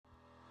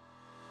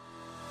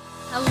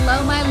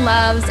Hello, my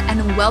loves,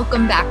 and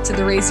welcome back to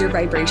the Raise Your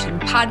Vibration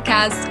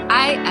podcast.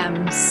 I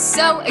am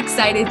so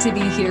excited to be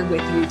here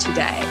with you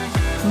today.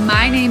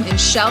 My name is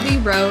Shelby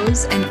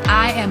Rose, and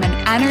I am an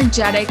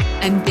energetic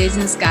and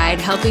business guide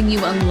helping you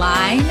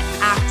align,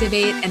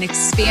 activate, and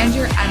expand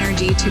your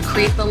energy to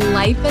create the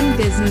life and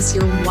business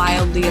you're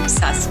wildly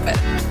obsessed with.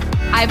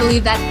 I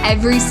believe that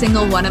every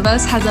single one of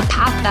us has a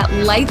path that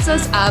lights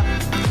us up,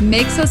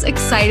 makes us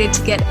excited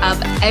to get up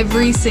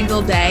every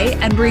single day,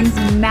 and brings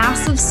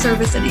massive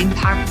service and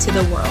impact to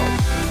the world.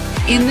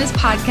 In this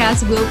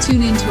podcast, we'll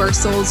tune into our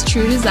soul's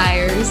true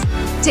desires,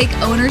 take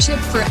ownership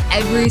for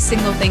every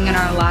single thing in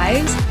our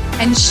lives,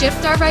 and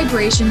shift our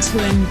vibration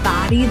to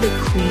embody the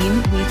queen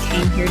we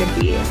came here to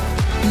be.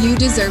 You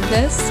deserve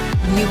this.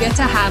 You get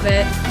to have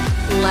it.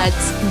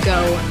 Let's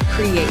go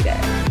create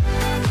it.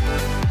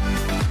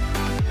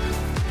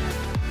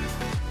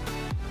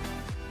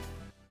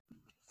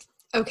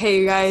 Okay,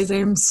 you guys,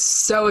 I'm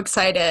so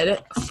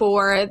excited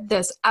for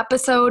this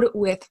episode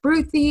with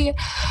Ruthie.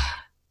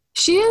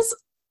 She is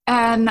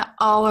an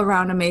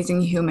all-around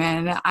amazing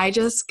human. I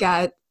just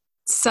get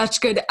such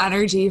good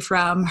energy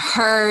from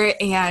her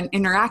and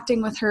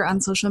interacting with her on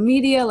social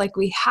media like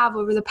we have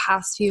over the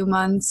past few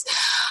months.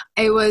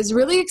 I was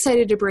really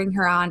excited to bring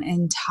her on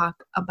and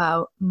talk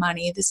about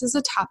money. This is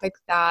a topic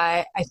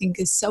that I think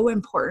is so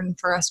important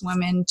for us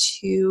women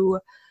to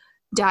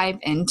dive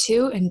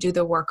into and do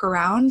the work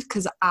around,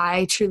 because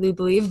I truly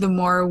believe the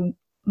more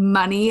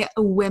money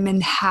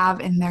women have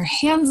in their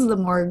hands, the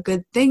more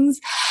good things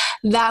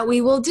that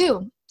we will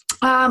do.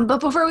 But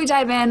before we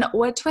dive in,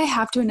 what do I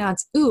have to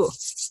announce?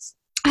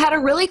 I had a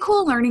really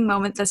cool learning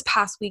moment this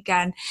past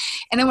weekend,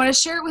 and I want to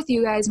share it with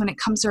you guys when it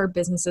comes to our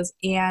businesses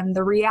and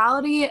the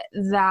reality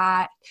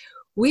that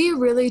we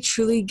really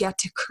truly get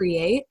to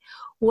create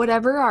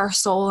whatever our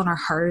soul and our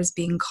heart is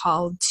being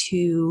called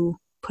to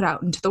put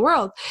out into the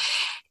world.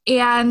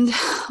 And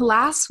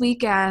last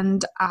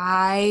weekend,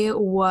 I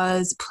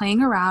was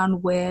playing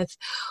around with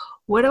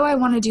what do I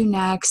want to do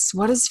next?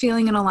 What is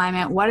feeling in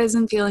alignment? What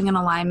isn't feeling in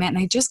alignment?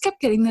 And I just kept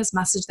getting this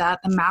message that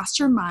the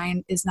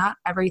mastermind is not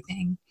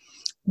everything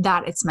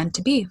that it's meant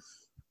to be.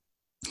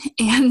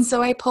 And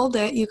so I pulled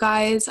it, you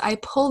guys. I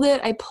pulled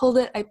it.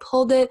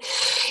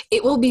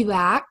 It will be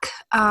back.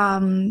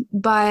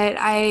 But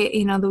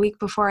the week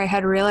before I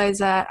had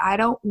realized that I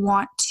don't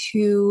want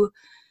to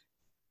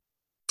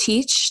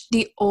teach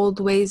the old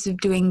ways of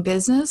doing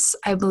business.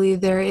 I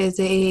believe there is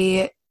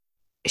a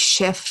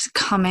shift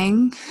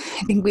coming.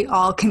 I think we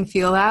all can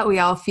feel that. We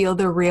all feel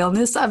the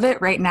realness of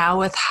it right now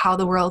with how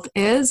the world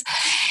is.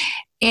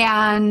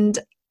 And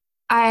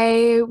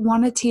I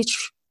want to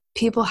teach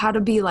people how to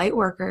be light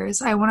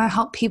workers. I want to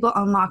help people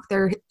unlock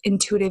their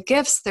intuitive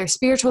gifts, their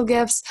spiritual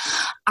gifts.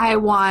 I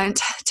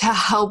want to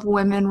help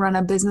women run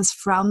a business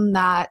from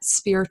that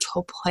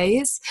spiritual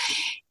place.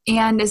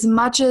 And as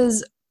much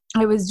as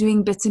I was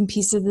doing bits and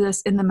pieces of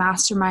this in the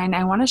mastermind,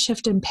 I want to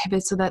shift and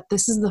pivot so that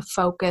this is the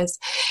focus.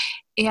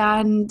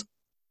 And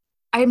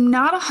I'm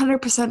not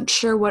 100%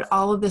 sure what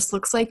all of this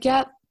looks like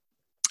yet,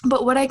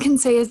 but what I can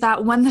say is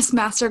that when this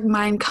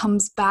mastermind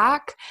comes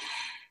back,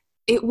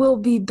 it will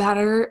be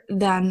better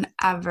than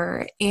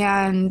ever.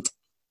 And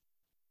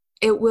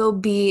it will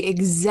be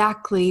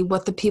exactly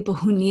what the people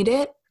who need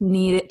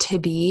it to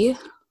be.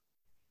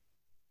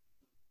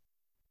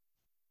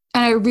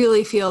 And I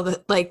really feel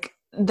that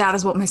that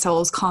is what my soul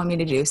is calling me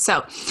to do.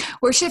 So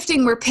we're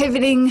shifting, we're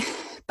pivoting,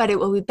 but it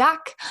will be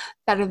back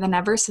better than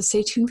ever. So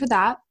stay tuned for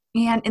that.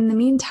 And in the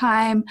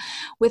meantime,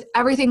 with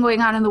everything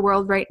going on in the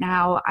world right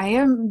now, I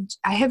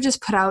have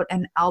just put out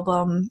an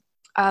album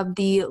of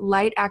the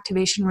light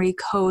activation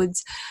recodes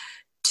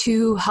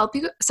to help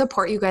you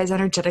support you guys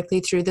energetically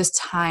through this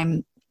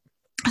time.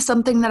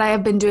 Something that I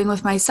have been doing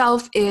with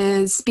myself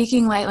is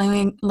speaking light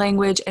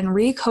language and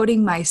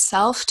recoding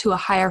myself to a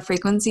higher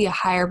frequency, a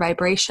higher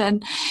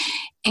vibration.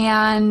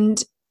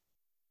 And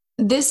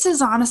this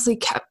has honestly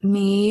kept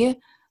me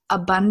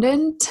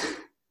abundant,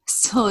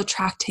 still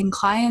attracting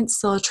clients,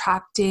 still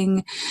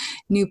attracting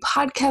new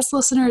podcast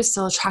listeners,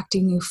 still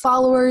attracting new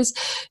followers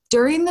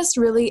during this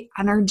really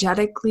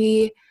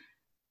energetically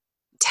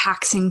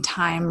taxing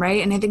time,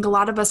 right? And I think a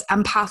lot of us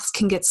empaths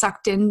can get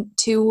sucked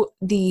into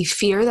the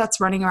fear that's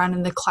running around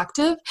in the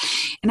collective.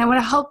 And I want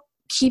to help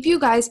keep you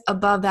guys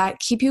above that,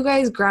 keep you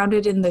guys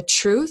grounded in the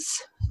truth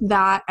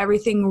that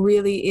everything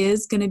really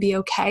is going to be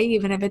okay,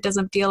 even if it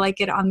doesn't feel like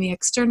it on the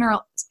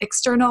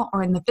external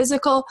or in the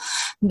physical,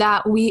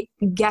 that we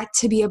get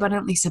to be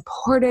abundantly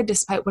supported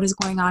despite what is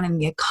going on in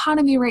the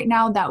economy right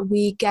now, that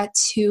we get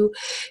to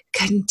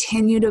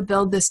continue to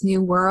build this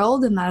new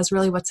world. And that is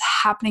really what's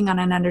happening on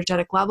an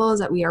energetic level,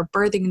 is that we are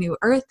birthing a new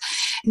earth.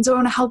 And so I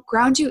want to help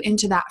ground you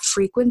into that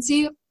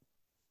frequency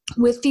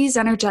with these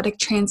energetic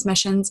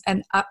transmissions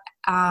and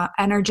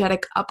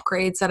energetic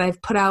upgrades that I've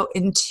put out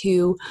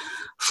into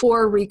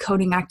 4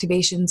 recoding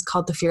activations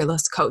called the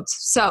Fearless Codes.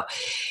 So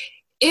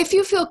if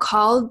you feel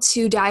called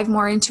to dive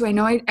more into, I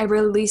know I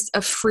released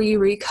a free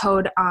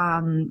recode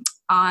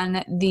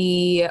on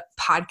the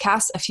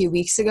podcast a few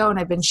weeks ago, and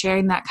I've been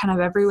sharing that kind of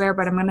everywhere,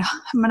 but I'm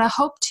gonna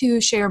hope to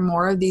share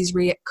more of these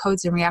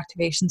codes and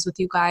reactivations with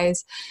you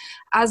guys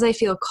as I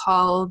feel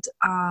called.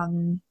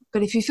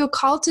 But if you feel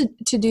called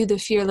to do the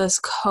Fearless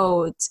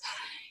codes,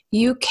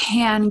 you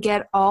can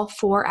get all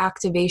 4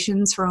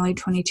 activations for only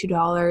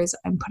 $22.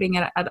 I'm putting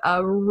it at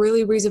a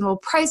really reasonable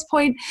price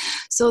point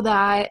so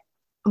that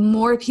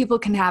more people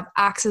can have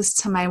access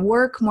to my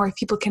work, more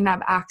people can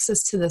have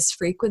access to this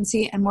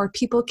frequency, and more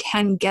people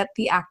can get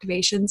the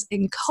activations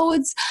and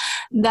codes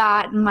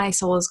that my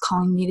soul is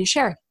calling me to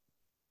share.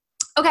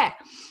 Okay,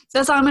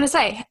 that's all I'm going to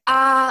say.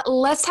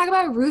 Let's talk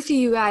about Ruthie,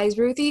 you guys.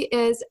 Ruthie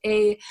is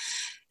a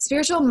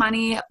spiritual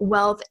money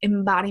wealth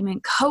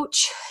embodiment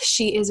coach.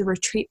 She is a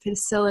retreat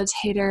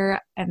facilitator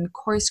and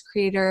course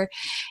creator,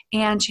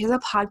 and she has a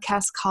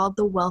podcast called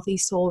The Wealthy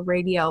Soul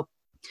Radio.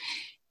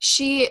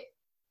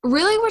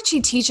 What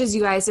she teaches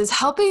you guys is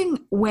helping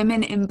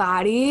women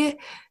embody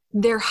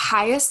their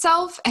highest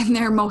self and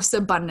their most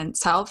abundant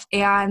self.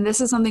 And this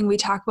is something we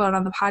talk about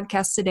on the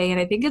podcast today. And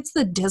I think it's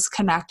the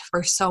disconnect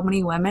for so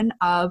many women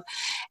of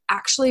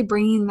actually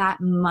bringing that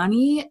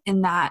money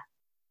and that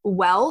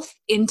wealth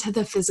into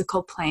the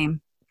physical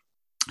plane.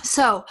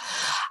 So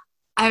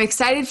I'm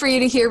excited for you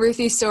to hear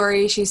Ruthie's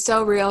story. She's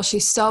so real.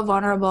 She's so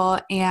vulnerable.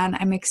 And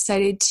I'm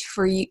excited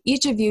for you,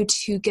 each of you,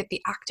 to get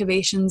the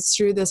activations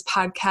through this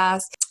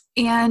podcast.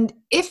 And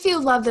if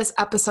you love this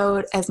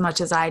episode as much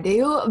as I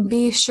do,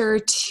 be sure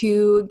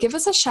to give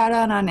us a shout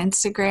out on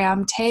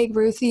Instagram, tag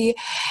Ruthie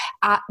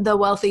at The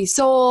Wealthy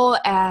Soul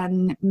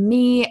and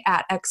me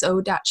at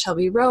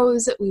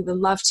xo.shelbyrose. We would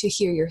love to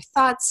hear your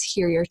thoughts,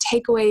 hear your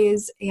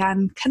takeaways,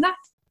 and connect.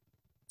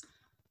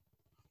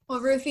 Well,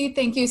 Ruthie,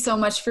 thank you so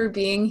much for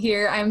being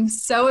here. I'm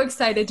so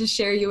excited to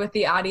share you with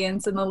the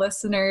audience and the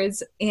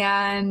listeners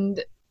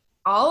and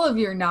all of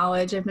your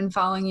knowledge. I've been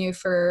following you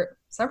for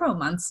several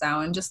months now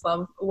and just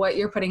love what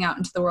you're putting out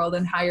into the world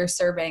and how you're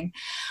serving.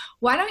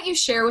 Why don't you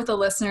share with the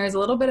listeners a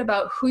little bit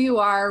about who you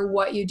are,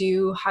 what you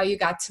do, how you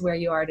got to where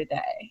you are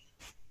today?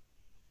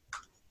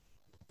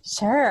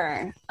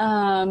 Sure.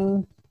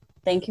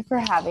 Thank you for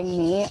having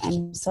me.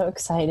 I'm so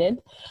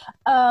excited.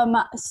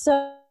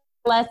 So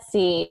let's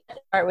see,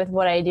 start with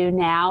what I do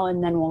now,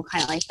 and then we'll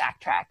kind of like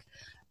backtrack.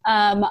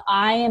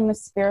 I am a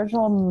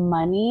spiritual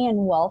money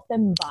and wealth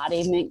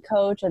embodiment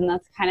coach, and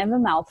that's kind of a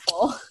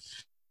mouthful.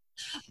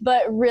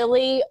 But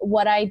really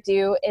what I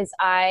do is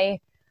I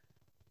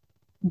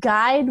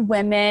guide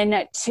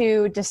women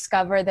to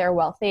discover their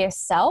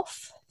wealthiest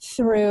self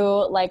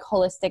through like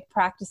holistic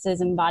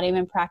practices,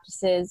 embodiment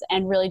practices,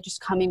 and really just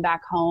coming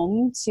back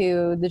home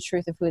to the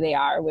truth of who they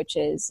are, which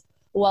is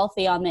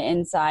wealthy on the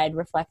inside,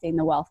 reflecting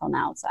the wealth on the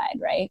outside,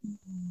 right?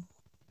 Mm-hmm.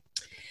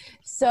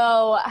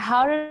 So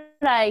how did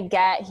I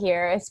get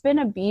here? It's been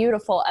a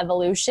beautiful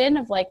evolution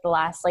of like the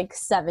last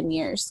 7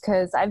 years,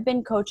 because I've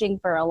been coaching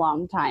for a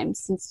long time,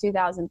 since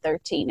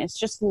 2013. It's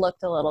just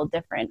looked a little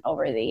different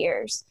over the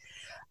years.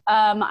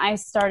 I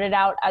started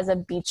out as a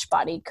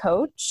Beachbody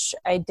coach.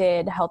 I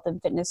did health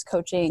and fitness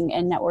coaching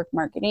and network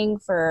marketing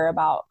for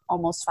about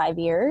almost 5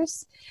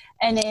 years.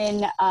 And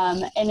in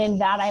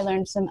that, I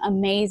learned some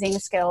amazing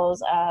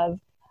skills of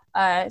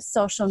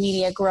social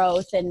media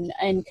growth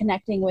and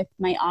connecting with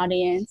my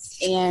audience.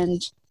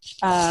 And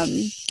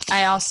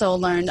I also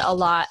learned a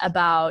lot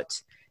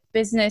about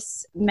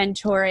business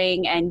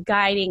mentoring and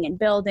guiding and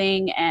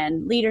building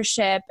and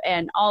leadership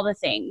and all the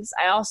things.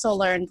 I also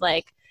learned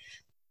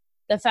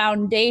the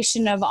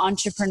foundation of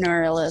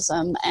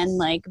entrepreneurialism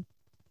and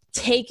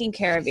taking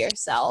care of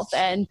yourself.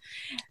 And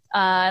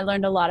I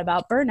learned a lot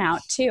about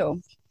burnout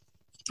too.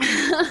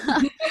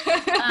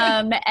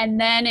 And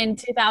then in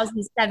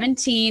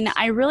 2017,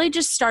 I really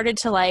just started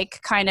to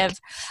kind of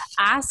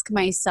ask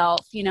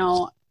myself,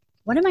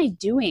 what am I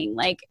doing?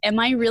 Am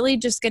I really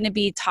just going to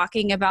be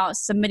talking about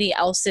somebody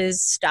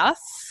else's stuff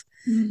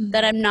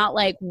that I'm not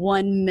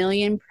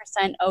 1,000,000%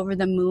 over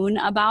the moon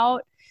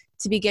about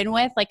to begin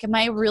with? Am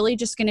I really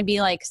just going to be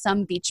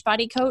some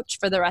Beachbody coach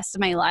for the rest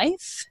of my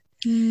life?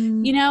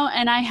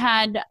 And I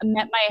had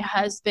met my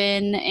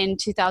husband in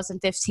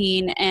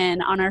 2015,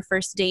 and on our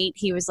first date,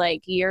 he was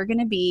like, "You're going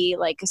to be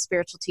a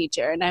spiritual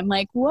teacher." And I'm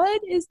like,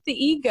 what is the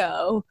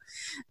ego?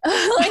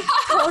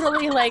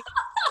 Totally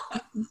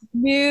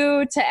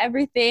new to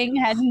everything,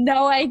 had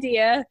no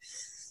idea.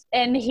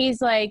 And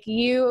he's like,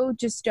 "You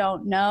just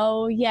don't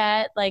know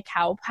yet,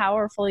 how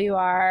powerful you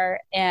are."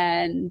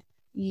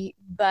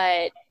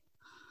 But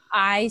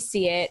I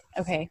see it.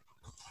 Okay.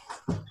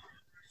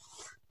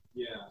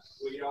 Yeah.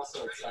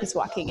 He's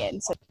walking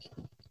in.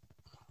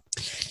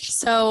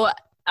 So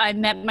I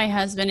met my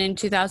husband in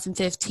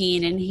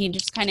 2015, and he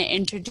just kind of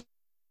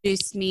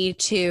introduced me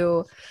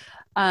to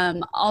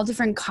all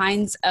different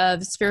kinds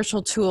of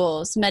spiritual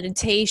tools,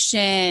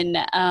 meditation,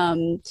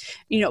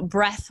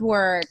 breath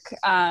work,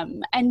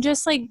 and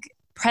just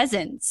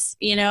presence.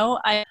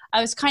 I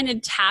was kind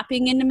of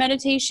tapping into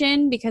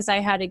meditation because I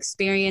had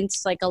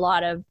experienced a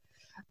lot of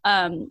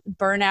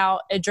burnout,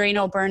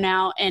 adrenal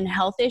burnout, and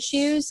health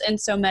issues. And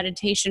so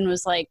meditation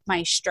was like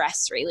my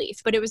stress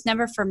relief, but it was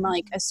never from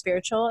like a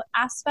spiritual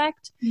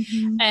aspect.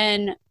 Mm-hmm.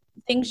 And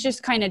things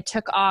just kind of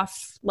took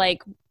off.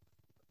 Like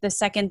the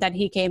second that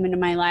he came into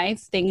my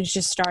life, things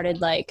just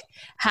started like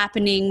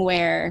happening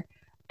where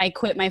I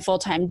quit my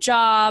full-time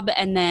job,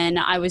 and then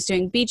I was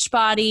doing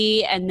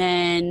Beachbody, and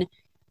then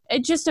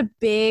it's just a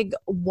big,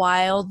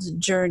 wild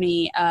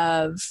journey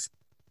of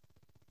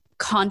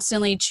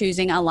constantly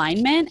choosing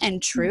alignment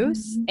and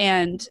truth.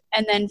 Mm-hmm.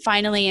 And then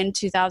finally in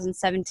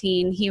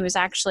 2017, he was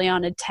actually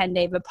on a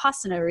 10-day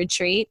Vipassana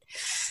retreat,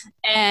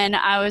 and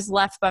I was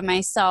left by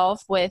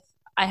myself with,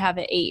 I have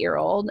an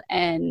 8-year-old,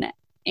 and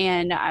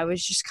I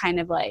was just kind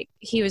of like,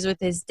 he was with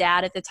his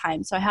dad at the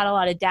time. So I had a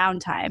lot of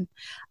downtime.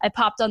 I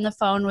popped on the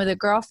phone with a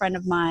girlfriend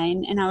of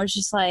mine, and I was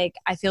just like,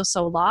 I feel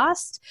so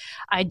lost.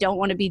 I don't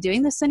want to be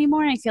doing this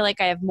anymore. I feel like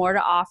I have more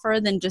to offer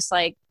than just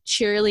like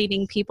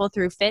cheerleading people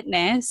through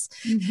fitness,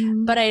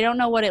 Mm-hmm. but I don't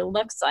know what it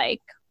looks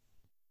like.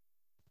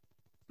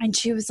 And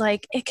she was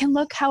like, it can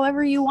look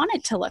however you want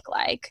it to look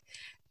like.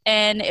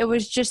 And it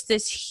was just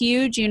this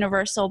huge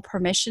universal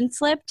permission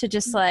slip to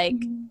just like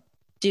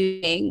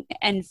doing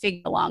and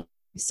figure along.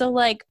 So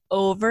like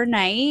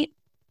overnight,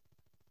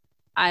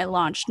 I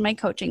launched my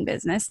coaching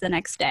business the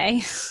next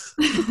day.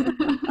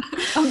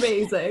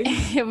 Amazing.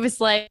 It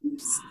was like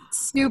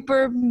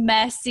super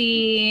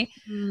messy.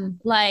 Mm.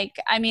 Like,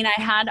 I mean, I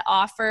had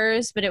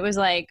offers, but it was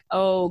like,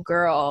 oh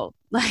girl,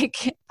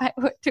 like if I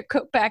were to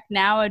go back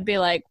now, I'd be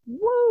like,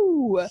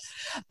 woo.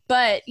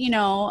 But you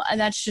know, and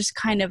that's just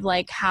kind of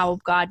like how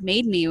God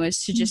made me,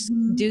 was to just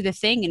Mm-hmm. do the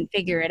thing and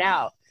figure it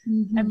out.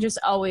 Mm-hmm. I've just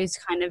always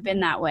kind of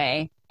been that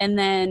way. And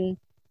then,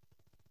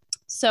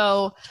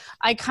 so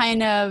I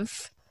kind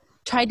of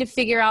tried to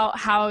figure out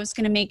how I was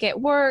going to make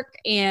it work,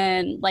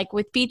 and like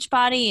with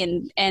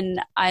Beachbody, and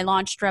I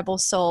launched Rebel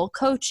Soul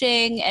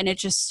Coaching, and it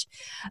just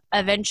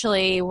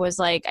eventually was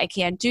like, I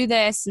can't do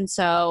this. And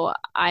so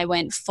I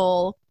went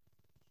full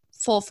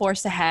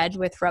force ahead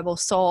with Rebel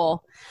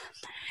Soul.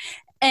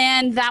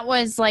 And that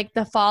was like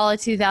the fall of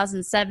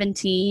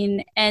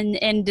 2017. And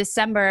in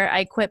December,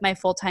 I quit my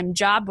full-time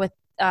job with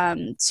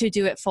to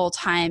do it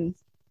full-time.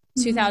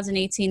 Mm-hmm.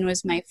 2018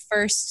 was my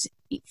first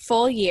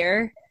full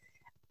year.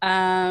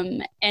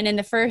 And in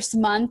the first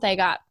month, I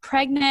got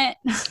pregnant,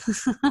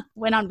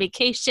 went on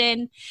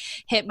vacation,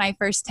 hit my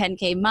first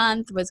 10K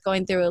month, was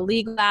going through a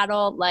legal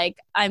battle. Like,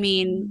 I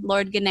mean,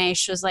 Lord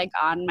Ganesh was like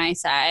on my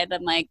side.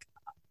 I'm like,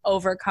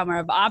 overcomer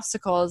of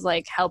obstacles,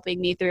 like helping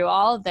me through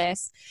all of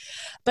this.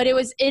 But it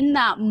was in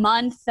that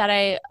month that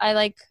I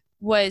like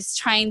was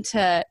trying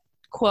to,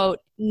 quote,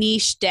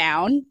 niche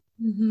down.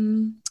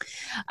 Mm-hmm.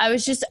 I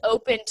was just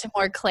open to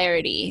more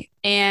clarity.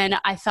 And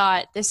I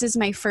thought, this is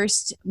my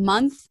first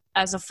month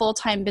as a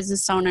full-time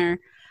business owner.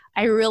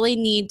 I really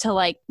need to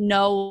like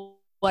know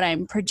what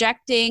I'm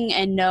projecting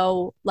and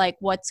know like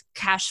what's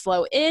cash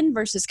flow in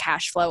versus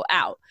cash flow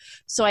out.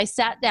 So I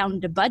sat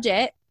down to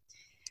budget,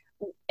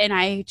 and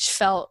I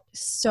felt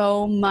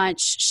so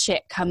much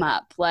shit come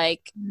up,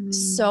 like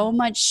so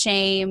much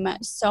shame,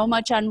 so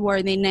much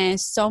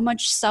unworthiness, so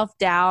much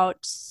self-doubt,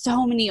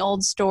 so many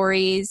old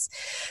stories.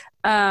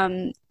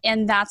 And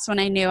that's when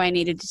I knew I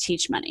needed to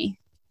teach money,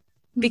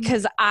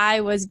 because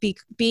I was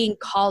being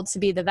called to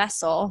be the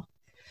vessel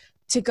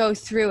to go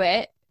through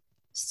it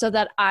so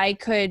that I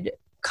could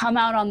come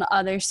out on the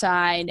other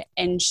side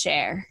and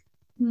share.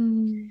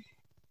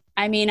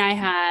 I mean, I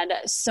had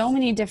so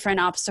many different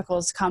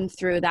obstacles come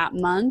through that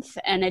month,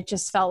 and it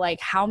just felt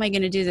like, how am I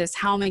going to do this?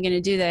 How am I going to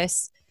do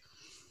this?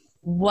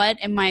 What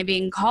am I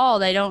being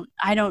called? I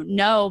don't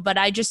know, but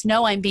I just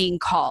know I'm being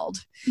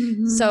called.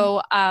 Mm-hmm.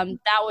 So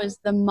that was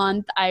the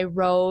month I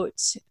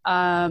wrote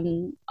a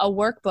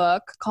workbook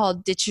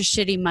called Ditch Your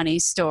Shitty Money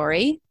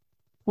Story,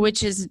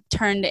 which is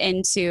turned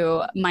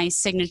into my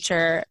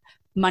signature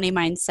money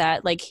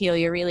mindset, like heal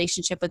your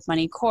relationship with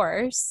money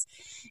course.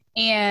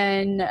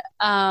 And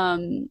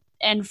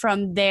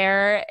from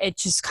there, it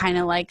just kind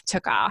of like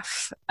took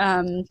off.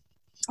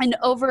 And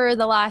over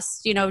the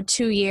last,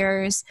 2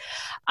 years,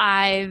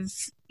 I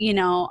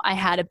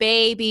had a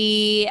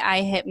baby,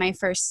 I hit my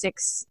first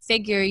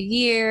 6-figure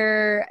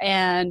year,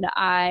 and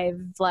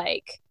I've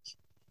like,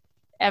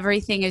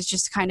 everything has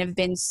just kind of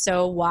been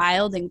so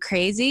wild and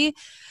crazy.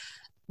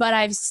 But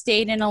I've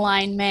stayed in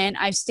alignment.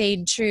 I've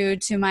stayed true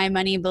to my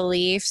money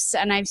beliefs,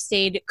 and I've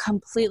stayed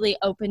completely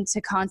open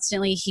to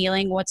constantly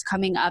healing what's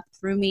coming up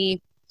through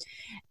me.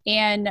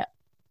 And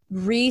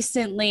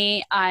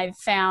recently I've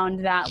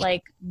found that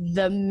like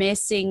the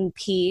missing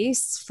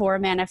piece for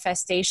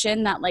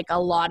manifestation that like a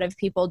lot of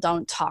people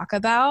don't talk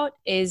about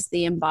is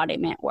the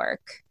embodiment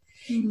work.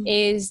 Mm-hmm.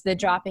 Is the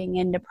dropping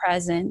into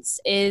presence,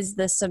 is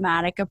the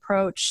somatic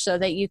approach so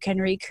that you can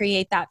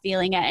recreate that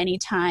feeling at any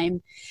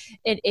time.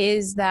 It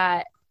is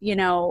that,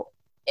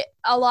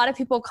 a lot of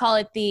people call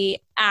it the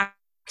act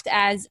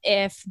as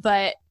if,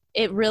 but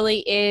it really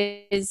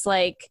is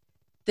like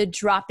the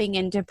dropping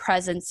into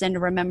presence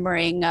and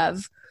remembering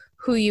of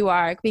who you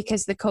are,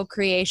 because the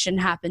co-creation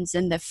happens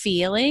in the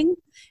feeling.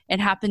 It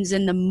happens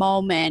in the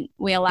moment.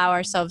 We allow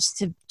ourselves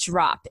to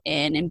drop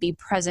in and be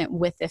present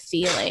with the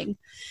feeling.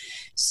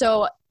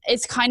 So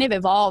it's kind of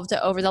evolved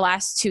over the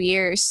last 2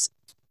 years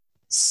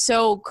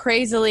so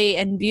crazily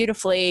and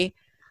beautifully,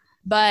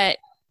 but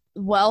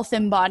wealth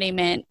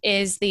embodiment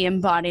is the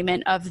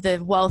embodiment of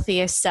the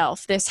wealthiest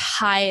self, this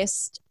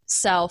highest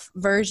self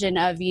version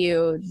of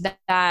you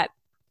that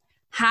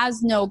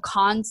has no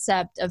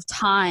concept of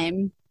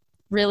time,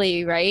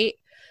 really, right?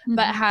 Mm-hmm.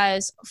 But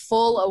has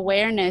full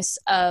awareness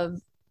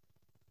of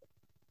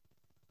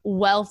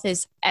wealth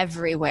is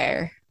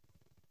everywhere.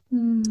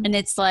 And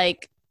it's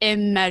like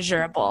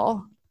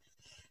immeasurable.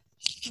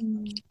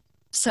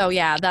 So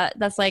yeah,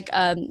 that's like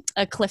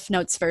a Cliff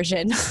Notes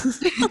version.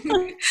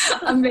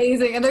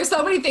 Amazing. And there's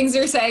so many things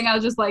you're saying. I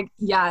was just like,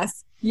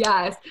 yes.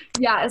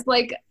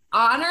 Like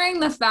honoring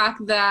the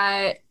fact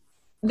that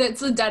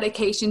that's a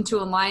dedication to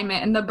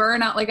alignment and the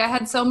burnout. Like I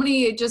had so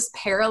many just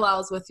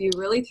parallels with you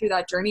really through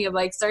that journey of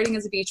like starting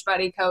as a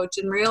Beachbody coach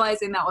and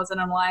realizing that was an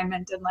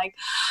alignment, and like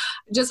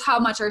just how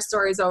much our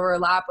stories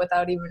overlap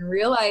without even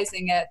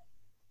realizing it.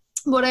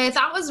 What I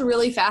thought was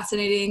really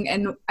fascinating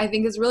and I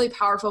think is really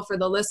powerful for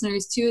the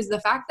listeners too is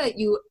the fact that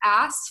you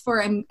asked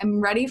for,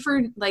 I'm ready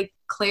for like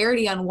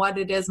clarity on what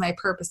it is my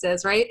purpose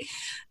is, right?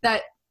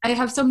 That I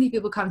have so many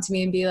people come to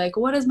me and be like,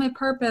 what is my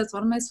purpose?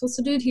 What am I supposed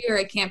to do here?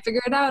 I can't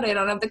figure it out. I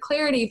don't have the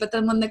clarity. But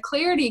then when the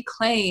clarity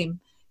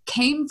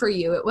came for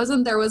you,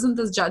 there wasn't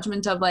this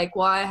judgment of like,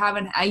 well, I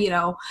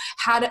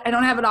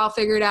don't have it all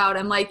figured out.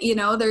 And like,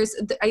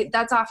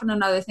 that's often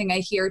another thing I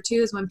hear too,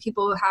 is when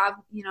people have,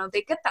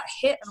 they get that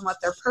hit on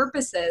what their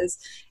purpose is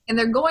and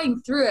they're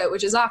going through it,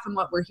 which is often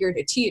what we're here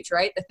to teach,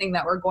 right? The thing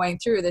that we're going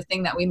through, the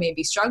thing that we may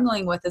be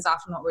struggling with is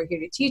often what we're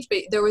here to teach, but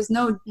there was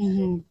no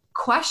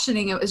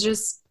questioning. It was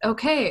just,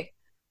 okay,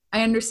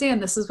 I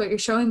understand. This is what you're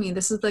showing me.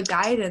 This is the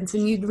guidance.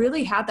 And you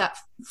really had that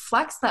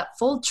flex, that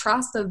full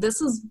trust of this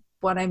is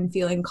what I'm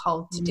feeling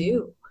called to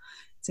do.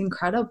 It's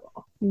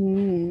incredible.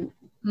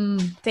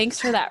 Thanks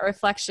for that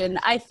reflection.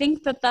 I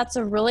think that that's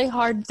a really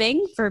hard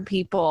thing for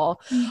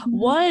people.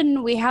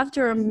 One, we have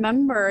to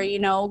remember,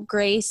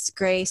 grace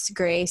for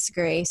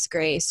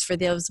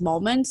those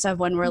moments of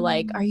when we're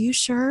like, are you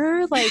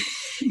sure? Like,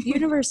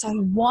 universe, I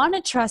want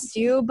to trust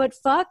you, but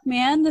fuck,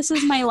 man, this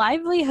is my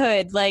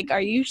livelihood. Like,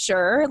 are you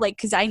sure? Like,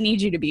 cause I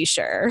need you to be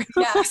sure.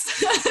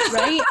 Yes.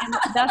 Right.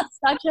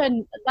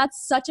 And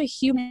that's such a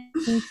human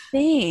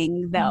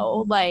thing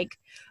though. Like,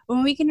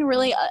 when we can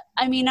really,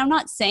 I'm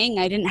not saying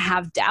I didn't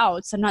have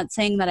doubts. I'm not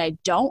saying that I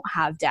don't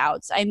have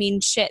doubts. I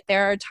mean, shit,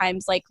 there are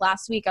times like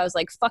last week I was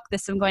like, fuck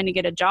this, I'm going to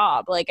get a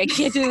job. Like, I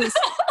can't do this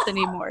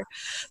anymore.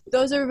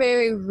 Those are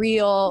very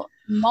real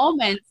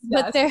moments,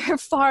 but they're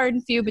far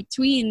and few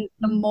between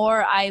the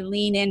more I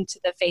lean into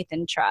the faith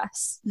and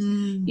trust.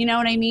 You know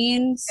what I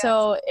mean? Yes.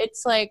 So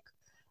it's like,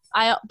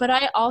 I've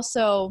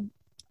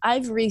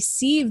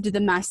received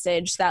the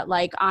message that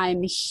like,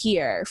 I'm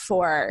here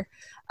for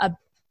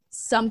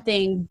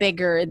something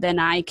bigger than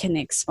I can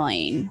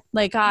explain.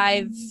 Like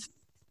I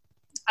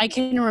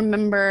can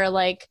remember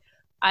like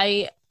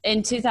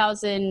in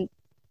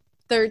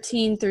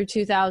 2013 through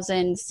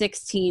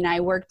 2016, I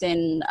worked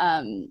in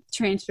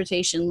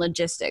transportation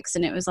logistics,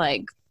 and it was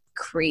like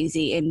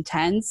crazy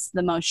intense,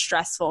 the most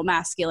stressful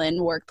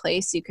masculine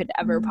workplace you could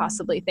ever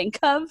possibly think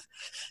of.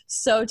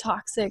 So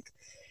toxic.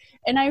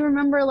 And I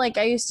remember like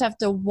I used to have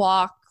to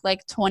walk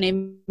like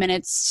 20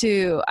 minutes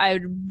I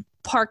would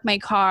park my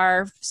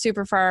car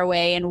super far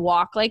away and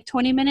walk like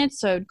 20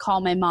 minutes. So I would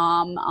call my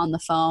mom on the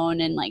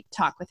phone and like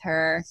talk with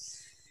her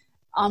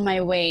on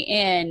my way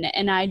in.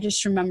 And I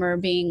just remember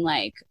being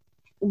like,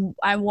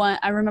 I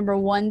remember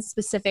one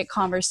specific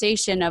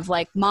conversation of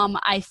like, Mom,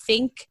 I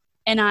think,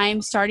 and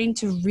I'm starting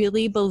to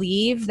really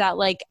believe that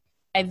like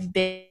I've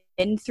been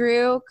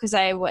through, because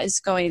I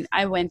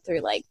went through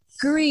like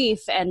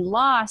grief and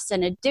loss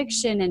and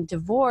addiction and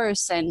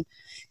divorce and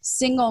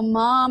single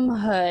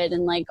momhood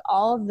and like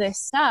all of this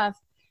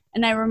stuff.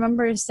 And I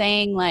remember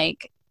saying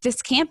like,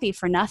 this can't be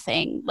for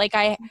nothing. Like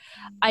I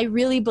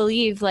really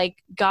believe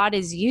like God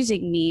is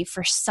using me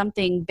for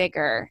something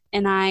bigger.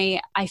 And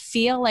I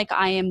feel like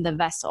I am the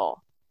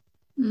vessel.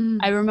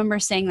 I remember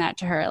saying that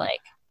to her.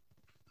 Like,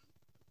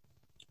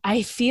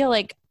 I feel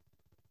like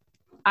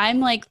I'm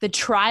like the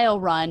trial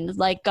run.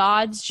 Like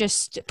God's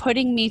just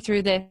putting me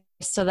through this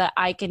so that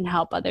I can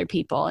help other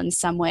people in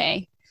some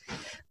way.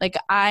 Like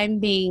I'm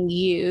being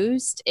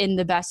used in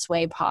the best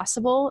way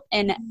possible.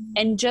 And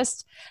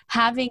just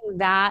having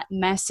that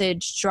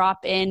message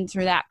drop in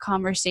through that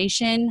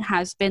conversation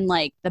has been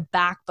like the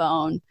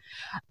backbone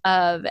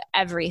of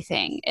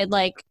everything.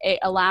 It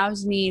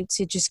allows me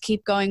to just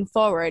keep going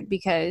forward,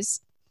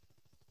 because,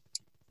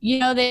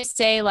 they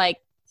say like,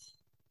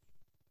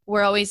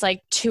 we're always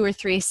like 2 or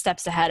 3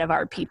 steps ahead of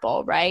our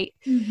people, right?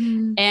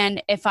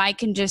 And if I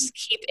can just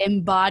keep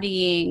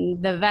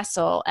embodying the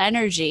vessel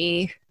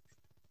energy,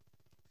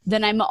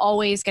 then I'm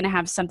always going to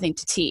have something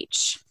to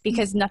teach,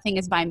 because nothing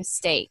is by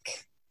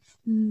mistake.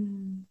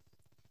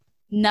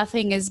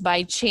 Nothing is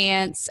by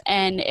chance,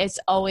 and it's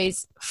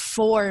always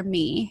for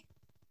me.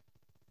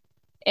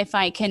 if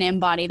I can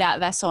embody that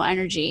vessel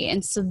energy.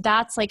 And so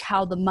that's like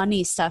how the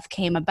money stuff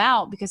came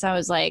about, because I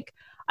was like,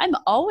 I'm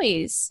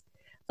always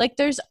like,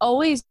 there's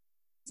always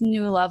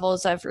new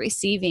levels of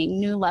receiving,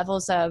 new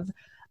levels of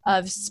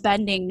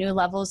spending, new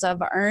levels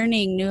of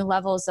earning, new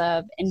levels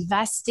of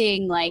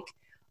investing, like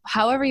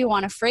however you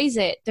want to phrase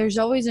it. There's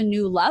always a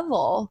new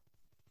level.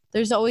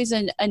 There's always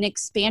an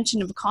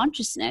expansion of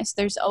consciousness.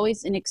 There's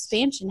always an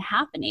expansion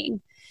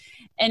happening.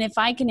 And if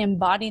I can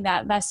embody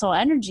that vessel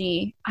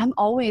energy, I'm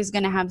always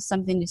going to have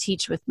something to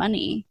teach with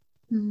money,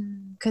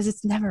 because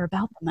it's never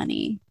about the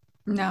money.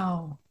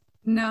 No.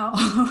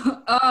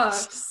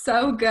 Oh,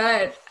 so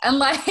good. And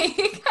like,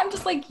 I'm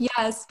just like,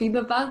 yes, be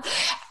the best.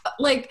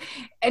 Like,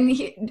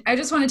 I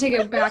just want to take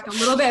it back a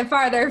little bit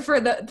farther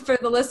for the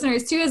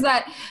listeners too, is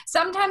that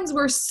sometimes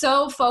we're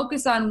so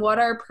focused on what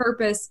our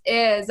purpose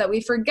is that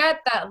we forget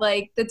that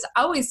like, that's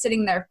always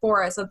sitting there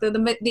for us. So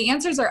the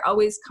answers are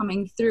always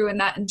coming through, and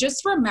that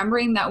just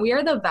remembering that we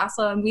are the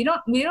vessel and we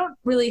don't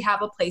really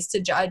have a place to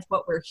judge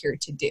what we're here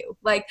to do.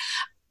 Like,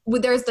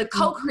 there's the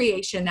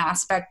co-creation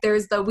aspect.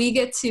 There's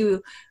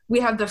we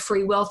have the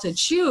free will to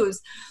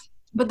choose,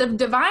 but the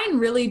divine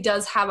really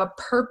does have a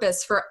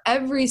purpose for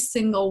every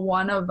single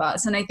one of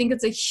us. And I think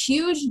it's a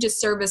huge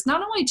disservice,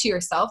 not only to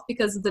yourself,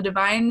 because the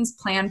divine's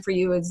plan for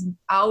you is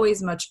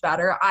always much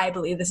better. I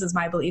believe, this is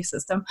my belief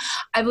system,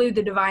 I believe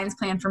the divine's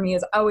plan for me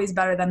is always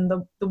better than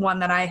the one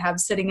that I have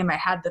sitting in my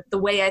head, the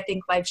way I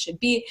think life should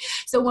be.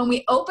 So when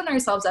we open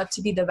ourselves up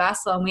to be the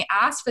vessel and we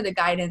ask for the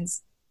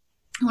guidance,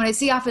 what I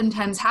see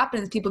oftentimes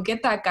happen is people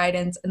get that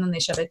guidance and then they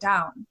shut it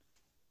down,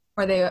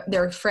 or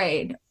they're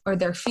afraid, or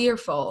they're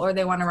fearful, or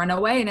they want to run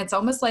away. And it's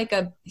almost like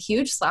a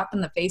huge slap in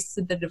the face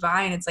to the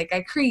divine. It's like,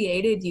 I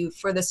created you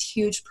for this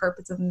huge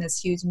purpose and this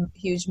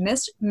huge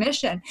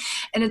mission,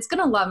 and it's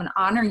going to love and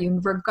honor you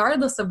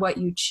regardless of what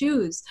you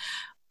choose.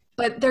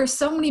 But there's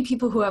so many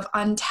people who have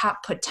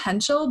untapped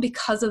potential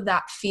because of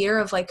that fear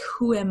of like,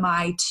 who am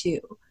I to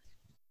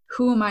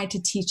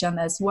teach on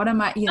this? What am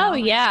I, Oh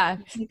yeah.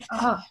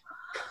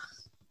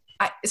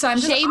 So I'm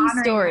just shame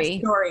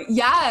story.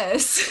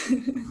 Yes.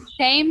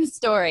 Shame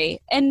story.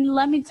 And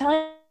let me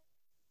tell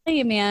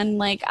you, man,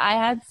 like I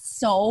had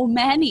so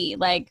many,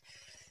 like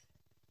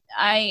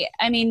I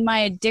mean, my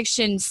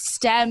addiction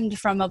stemmed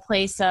from a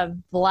place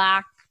of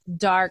black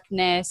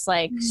darkness,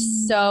 like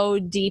so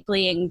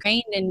deeply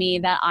ingrained in me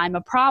that I'm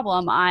a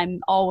problem. I'm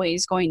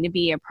always going to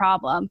be a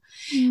problem.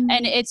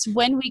 And it's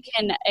when we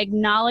can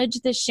acknowledge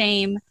the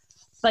shame,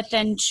 but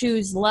then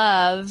choose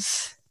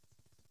love,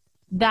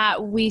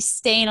 that we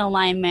stay in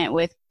alignment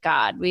with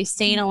God. We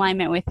stay in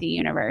alignment with the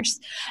universe.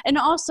 And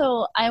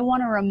also, I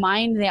want to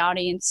remind the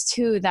audience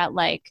too that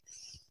like,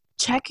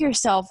 check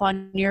yourself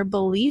on your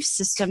belief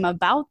system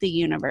about the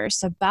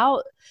universe,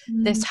 about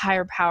this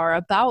higher power,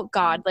 about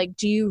God. Like,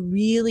 do you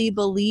really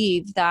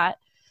believe that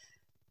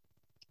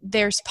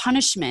there's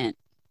punishment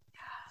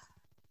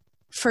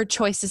for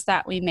choices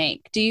that we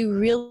make? Do you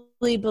really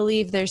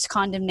believe there's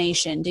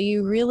condemnation? Do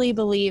you really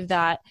believe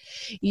that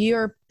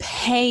you're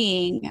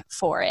paying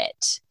for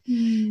it?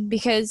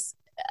 Because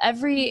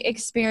every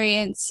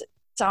experience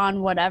is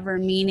on whatever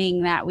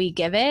meaning that we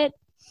give it.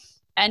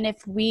 And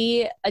if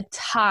we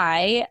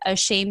tie a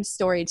shame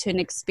story to an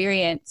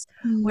experience,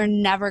 we're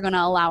never going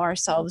to allow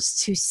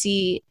ourselves to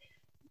see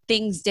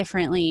things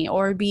differently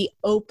or be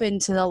open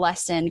to the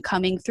lesson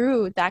coming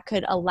through that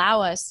could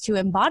allow us to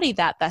embody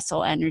that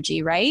vessel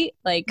energy, right?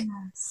 Like,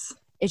 yes.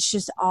 It's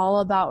just all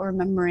about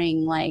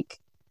remembering,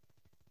 like,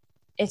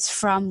 it's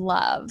from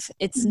love.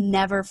 It's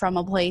never from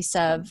a place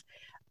of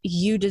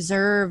you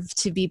deserve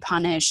to be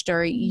punished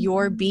or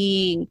you're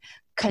being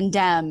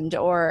condemned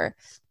or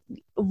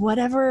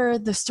whatever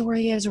the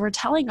story is we're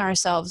telling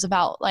ourselves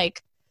about,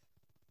 like,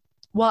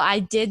 well, I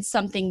did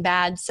something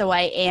bad, so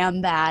I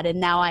am bad,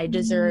 and now I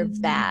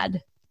deserve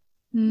bad.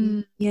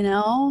 You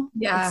know?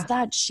 Yeah. It's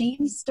that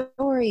shame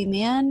story,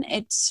 man.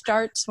 It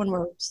starts when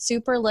we're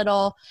super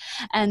little,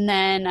 and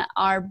then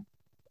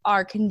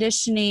our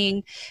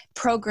conditioning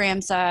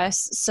programs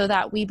us so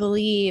that we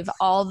believe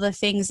all the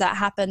things that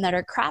happen that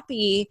are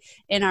crappy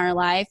in our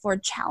life or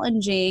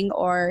challenging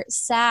or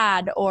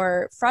sad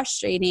or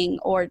frustrating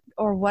or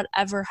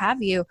whatever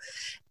have you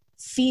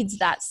feeds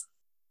that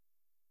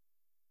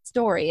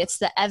story. It's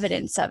the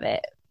evidence of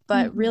it.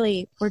 But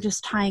really, we're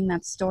just tying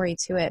that story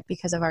to it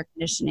because of our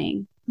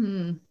conditioning.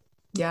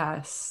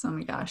 Yes. Oh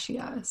my gosh,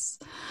 yes.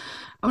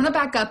 I want to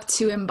back up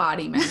to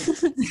embodiment.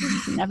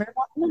 Never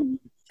about the money.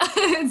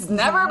 It's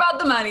never about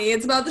the money.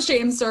 It's about the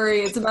shame story.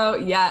 It's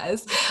about,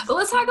 yes. But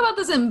let's talk about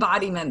this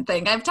embodiment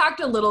thing. I've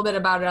talked a little bit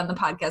about it on the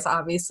podcast,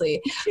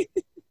 obviously.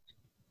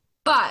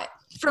 But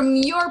from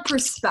your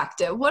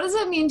perspective, what does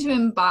it mean to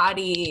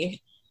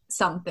embody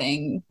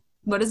something?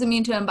 What does it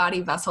mean to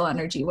embody vessel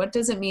energy? What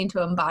does it mean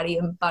to embody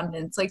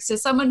abundance? Like, so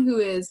someone who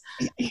is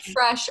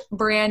fresh,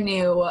 brand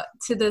new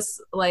to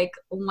this like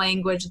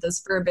language,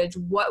 this verbiage,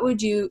 what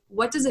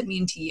does it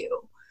mean to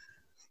you?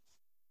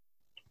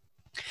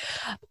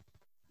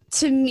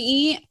 To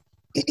me,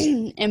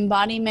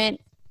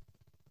 embodiment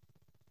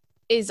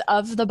is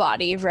of the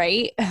body,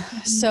 right?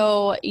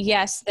 So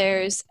yes,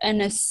 there's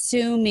an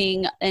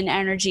assuming an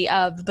energy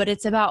of, but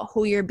it's about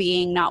who you're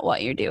being, not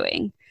what you're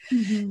doing.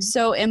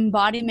 So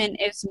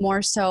embodiment is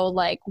more so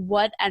like,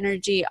 what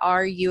energy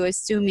are you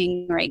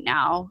assuming right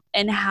now?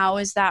 And how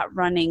is that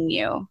running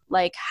you?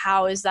 Like,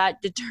 how is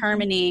that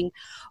determining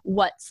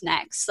what's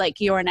next?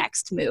 Like your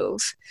next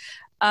move.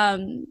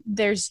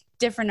 There's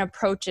different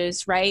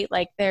approaches, right?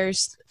 Like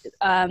there's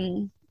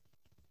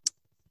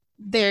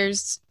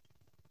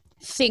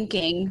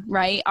thinking,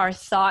 right? Our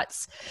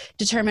thoughts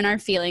determine our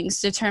feelings,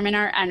 determine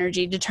our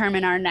energy,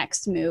 determine our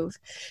next move.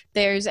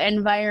 There's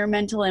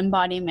environmental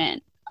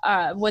embodiment.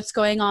 What's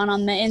going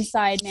on the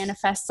inside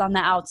manifests on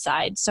the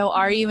outside. So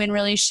are you in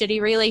really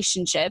shitty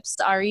relationships?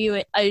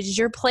 Is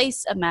your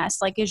place a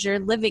mess? Like, is your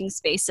living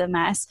space a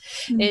mess?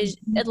 Is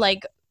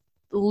like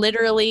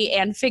literally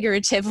and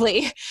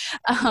figuratively.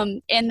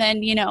 And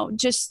then, you know,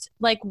 just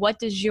like,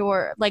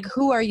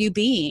 who are you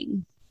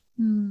being?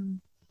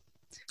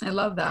 I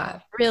love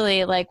that.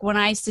 Really, like when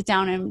I sit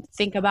down and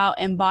think about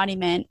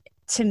embodiment,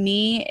 to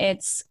me,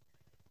 it's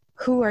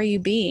who are you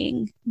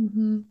being?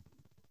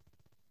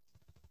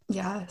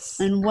 Yes.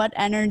 And what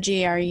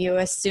energy are you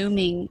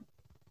assuming?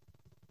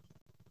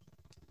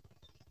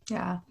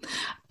 Yeah.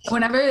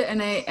 Whenever,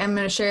 and I am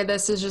going to share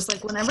this, is just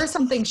like whenever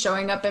something's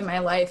showing up in my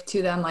life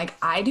to them, like,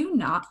 I do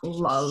not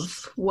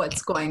love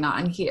what's going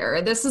on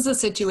here. This is a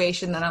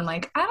situation that I'm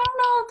like, I don't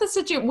know if the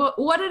situation,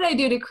 what did I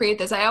do to create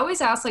this? I always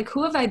ask, like,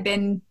 who have I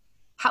been?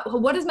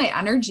 What has my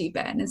energy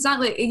been? It's not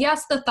like,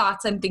 yes, the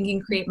thoughts I'm thinking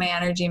create my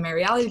energy and my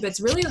reality, but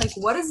it's really like,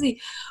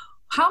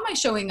 how am I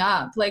showing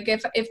up? Like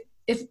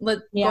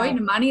going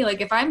to money, like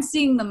if I'm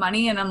seeing the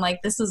money and I'm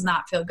like, this does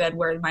not feel good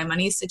where my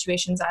money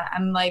situation's at,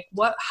 I'm like,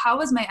 how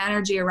was my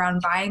energy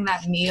around buying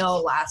that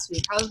meal last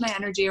week? How was my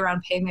energy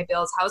around paying my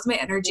bills? How was my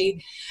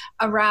energy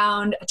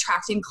around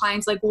attracting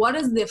clients? Like, what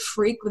is the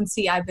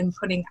frequency I've been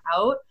putting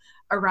out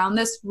around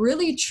this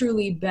really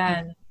truly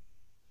been?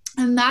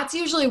 And that's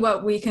usually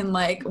what we can,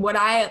 like, what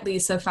I at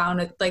least have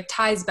found, it like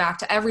ties back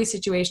to every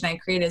situation I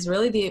create, is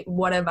really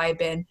what have I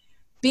been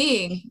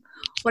being?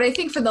 What I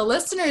think for the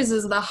listeners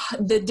is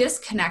the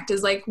disconnect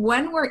is like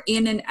when we're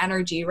in an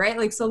energy, right?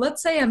 Like, so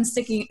let's say I'm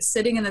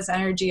sitting in this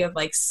energy of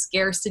like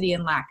scarcity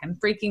and lack. I'm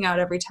freaking out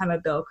every time a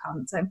bill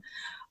comes. I'm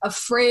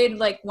afraid,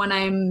 like when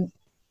I'm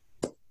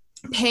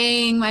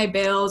paying my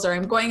bills or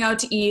I'm going out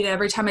to eat,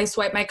 every time I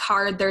swipe my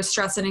card, there's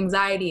stress and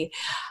anxiety.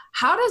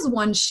 How does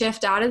one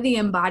shift out of the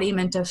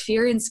embodiment of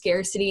fear and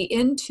scarcity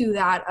into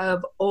that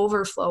of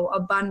overflow,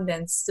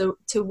 abundance,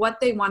 to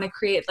what they want to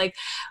create? Like,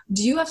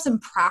 do you have some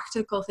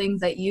practical things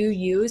that you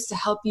use to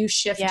help you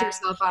shift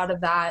yourself out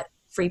of that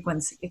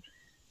frequency?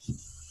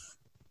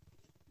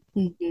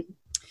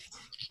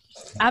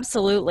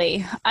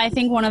 Absolutely. I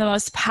think one of the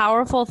most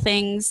powerful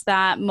things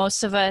that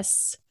most of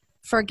us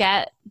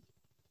forget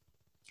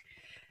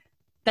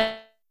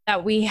that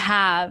we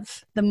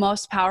have, the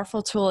most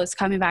powerful tool is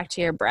coming back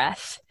to your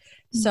breath.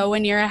 So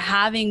when you're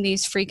having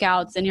these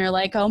freakouts and you're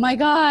like, oh my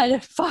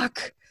God,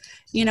 fuck,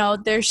 you know,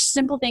 there's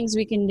simple things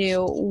we can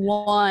do.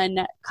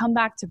 One, come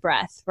back to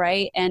breath,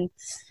 right? And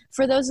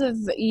for those of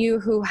you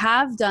who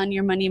have done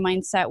your money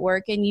mindset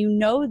work and you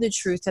know the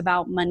truth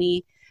about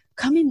money,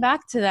 coming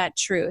back to that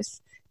truth,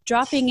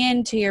 dropping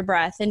into your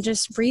breath and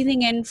just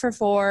breathing in for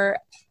 4,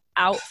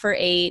 out for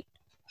 8,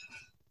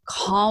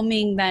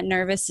 calming that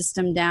nervous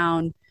system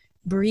down,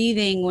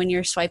 breathing when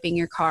you're swiping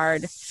your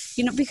card,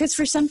 you know, because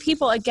for some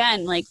people,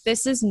 again, like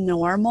this is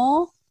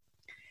normal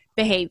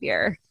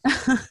behavior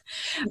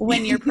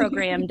when you're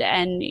programmed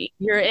and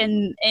you're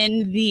in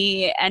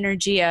the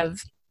energy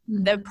of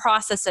the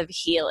process of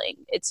healing.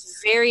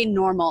 It's very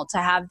normal to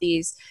have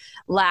these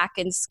lack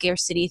and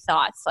scarcity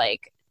thoughts.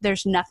 Like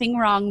there's nothing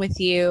wrong with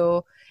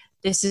you.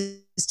 This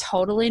is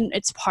totally,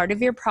 it's part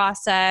of your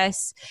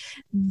process,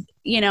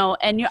 you know,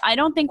 and I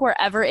don't think we're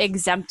ever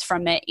exempt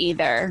from it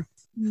either.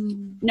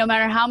 No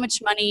matter how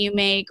much money you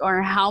make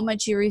or how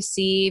much you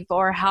receive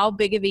or how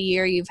big of a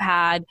year you've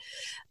had,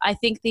 I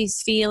think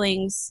these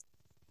feelings,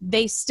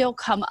 they still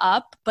come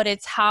up, but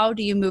it's how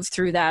do you move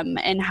through them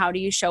and how do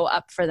you show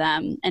up for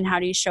them and how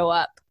do you show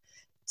up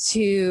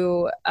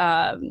to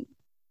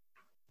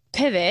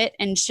pivot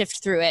and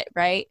shift through it,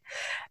 right?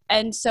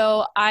 And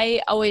so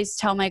I always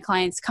tell my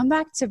clients, come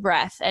back to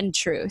breath and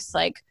truth.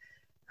 Like,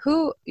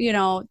 who, you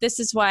know, this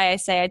is why I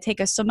say I take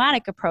a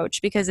somatic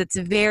approach, because it's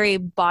very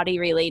body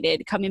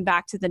related, coming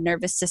back to the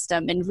nervous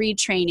system and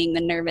retraining the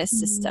nervous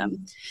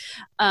system.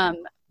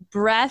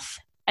 Breath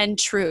and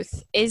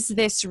truth. Is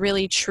this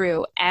really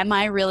true? Am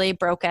I really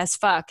broke as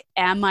fuck?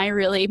 Am I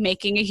really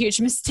making a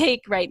huge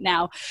mistake right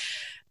now?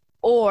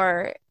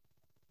 Or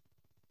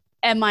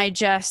am I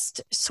just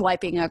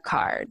swiping a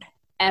card?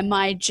 Am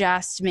I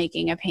just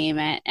making a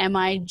payment? Am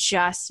I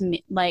just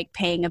like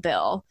paying a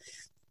bill?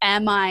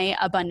 Am I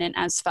abundant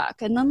as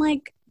fuck? And then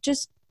like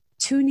just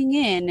tuning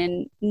in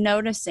and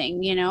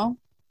noticing, you know?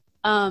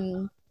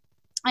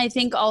 I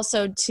think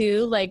also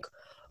too, like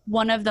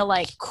one of the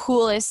like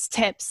coolest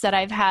tips that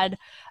I've had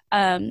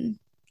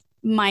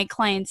my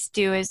clients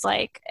do is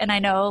like, and I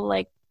know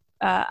like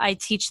I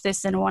teach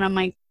this in one of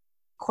my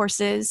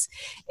courses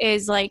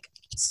is like,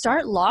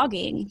 start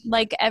logging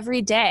like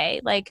every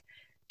day, like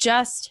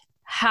just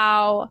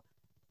how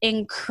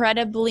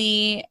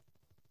incredibly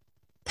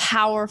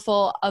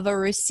powerful of a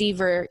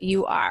receiver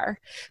you are.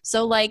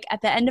 So like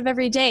at the end of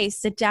every day,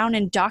 sit down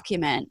and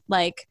document,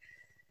 like,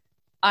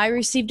 I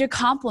received a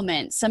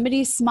compliment.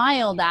 Somebody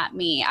smiled at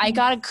me. I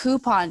got a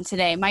coupon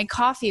today. My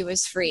coffee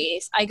was free.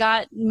 I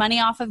got money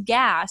off of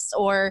gas,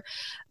 or,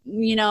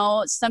 you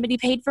know, somebody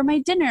paid for my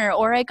dinner,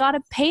 or I got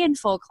a pay in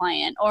full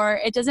client,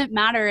 or it doesn't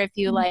matter if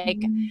you like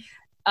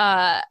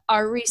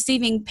are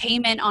receiving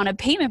payment on a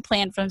payment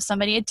plan from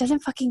somebody. It doesn't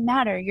fucking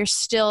matter. You're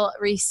still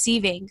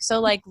receiving. So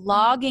like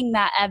logging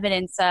that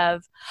evidence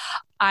of,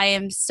 I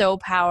am so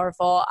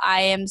powerful,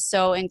 I am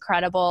so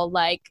incredible,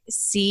 like,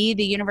 see,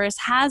 the universe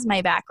has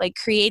my back, like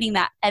creating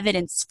that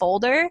evidence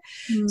folder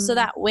so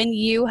that when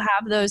you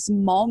have those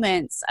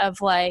moments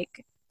of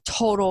like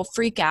total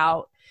freak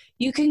out,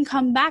 you can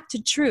come back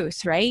to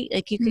truth, right?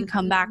 Like you can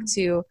come back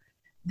to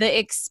the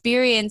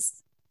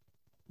experience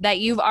that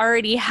you've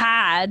already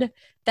had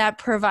that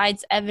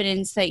provides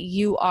evidence that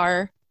you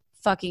are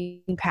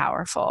fucking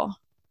powerful.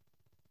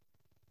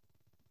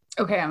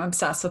 Okay, I'm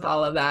obsessed with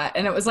all of that.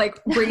 And it was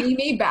like bringing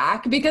me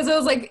back, because it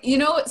was like, you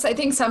know, I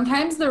think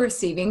sometimes the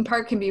receiving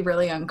part can be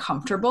really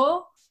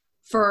uncomfortable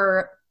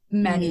for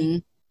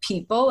many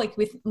people. Like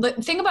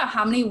think about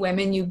how many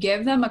women you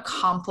give them a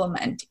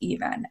compliment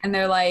even, and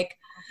they're like,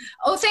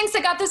 oh, thanks,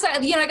 I got this,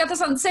 you know, I got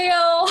this on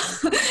sale.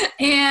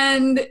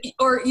 And,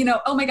 or, you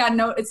know, oh my God,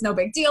 no, it's no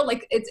big deal.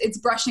 Like it's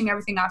brushing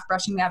everything off.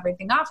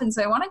 And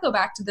so I want to go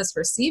back to this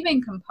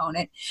receiving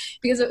component,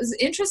 because it was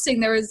interesting.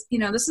 There was, you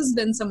know, this has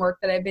been some work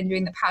that I've been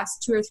doing the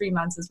past 2 or 3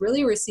 months, is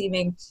really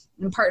receiving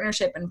in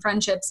partnership and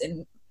friendships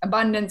and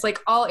abundance, like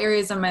all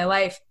areas of my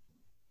life.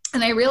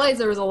 And I realized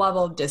there was a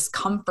level of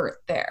discomfort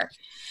there.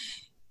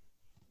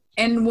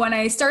 And when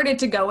I started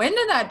to go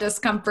into that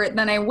discomfort,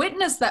 then I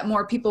witnessed that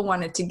more people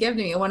wanted to give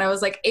to me. When I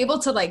was like able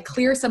to like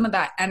clear some of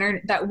that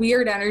that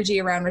weird energy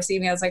around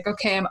receiving, I was like,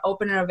 okay, I'm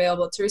open and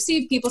available to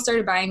receive. People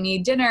started buying me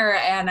dinner.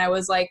 And I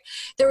was like,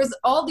 there was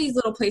all these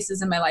little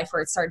places in my life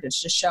where it started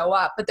to show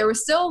up, but there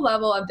was still a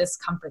level of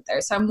discomfort there.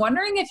 So I'm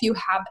wondering if you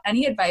have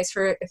any advice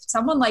for if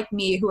someone like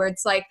me, who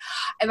it's like,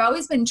 I've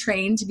always been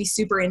trained to be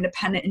super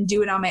independent and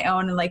do it on my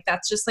own. And like,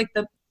 that's just like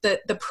the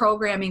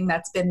programming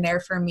that's been there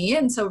for me.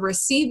 And so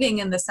receiving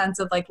in the sense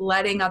of like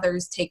letting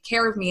others take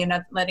care of me and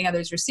letting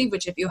others receive,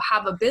 which if you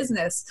have a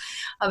business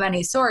of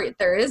any sort,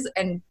 there is,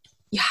 and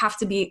you have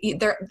to be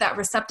there, that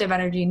receptive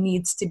energy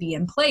needs to be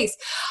in place.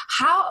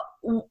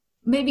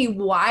 Maybe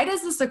why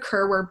does this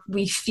occur where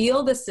we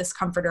feel this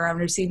discomfort around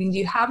receiving? Do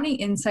you have any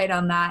insight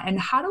on that? And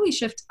how do we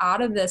shift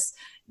out of this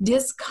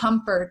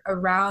discomfort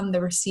around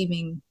the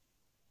receiving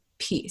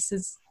piece?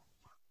 Is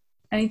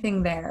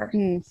anything there?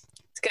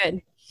 It's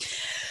good.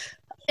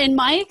 In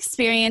my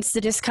experience,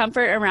 the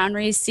discomfort around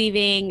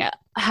receiving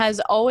has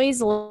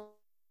always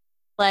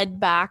led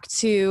back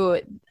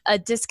to a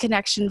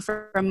disconnection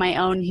from my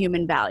own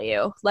human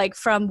value, like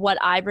from what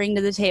I bring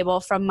to the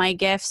table, from my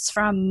gifts,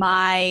 from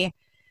my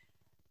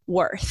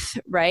worth,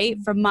 right?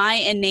 From my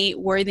innate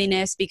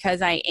worthiness,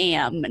 because I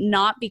am,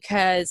 not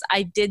because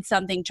I did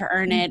something to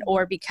earn it,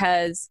 or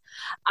because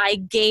I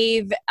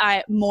gave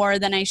more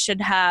than I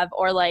should have,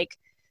 or like,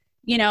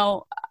 you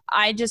know,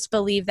 I just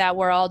believe that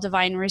we're all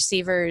divine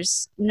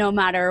receivers, no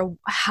matter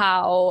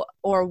how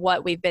or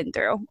what we've been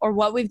through or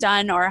what we've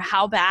done or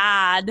how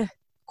bad,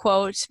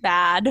 quote,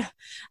 bad.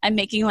 I'm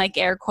making like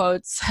air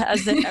quotes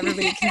as if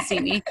everybody can see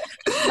me.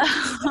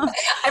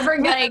 I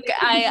forget. Like,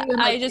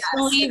 I just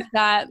believe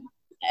that,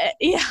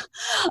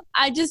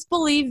 I just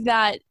believe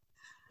that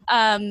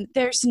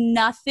there's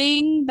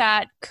nothing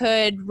that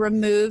could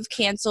remove,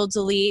 cancel,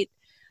 delete,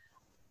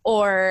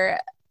 or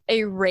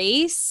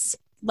erase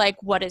like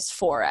what is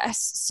for us.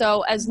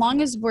 So as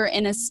long as we're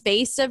in a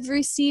space of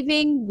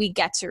receiving, we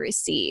get to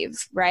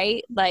receive,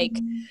 right? Like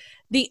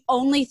the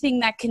only thing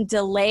that can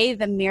delay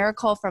the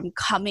miracle from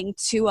coming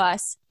to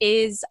us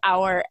is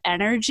our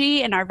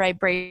energy and our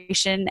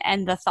vibration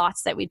and the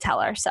thoughts that we tell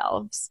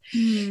ourselves.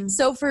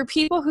 So for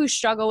people who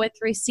struggle with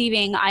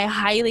receiving, I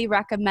highly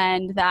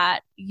recommend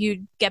that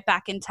you get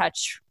back in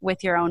touch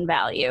with your own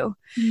value,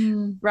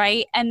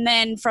 right? And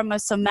then from a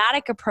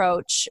somatic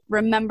approach,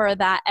 remember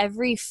that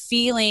every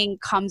feeling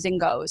comes and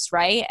goes,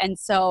 right? And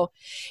so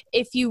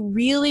if you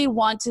really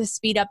want to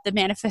speed up the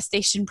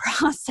manifestation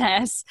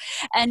process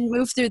and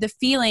move through the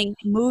feeling,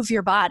 move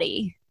your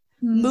body,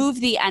 move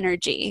the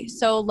energy.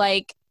 So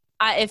like,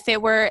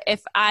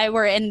 if I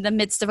were in the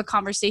midst of a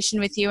conversation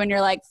with you and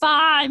you're like,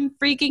 I'm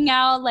freaking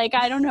out, like,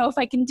 I don't know if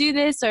I can do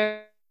this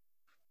or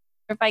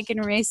if I can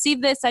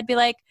receive this, I'd be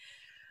like,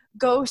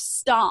 go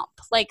stomp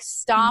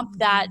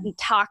that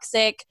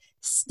toxic,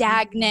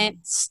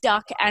 stagnant,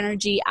 stuck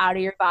energy out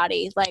of your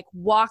body. Like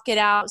walk it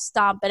out,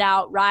 stomp it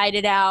out, ride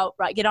it out,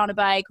 get on a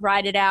bike,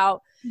 ride it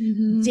out,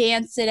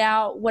 dance it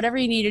out, whatever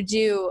you need to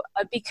do,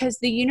 because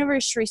the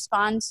universe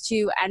responds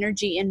to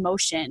energy in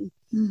motion.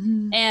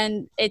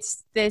 And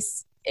it's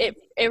this,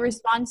 it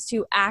responds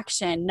to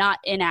action, not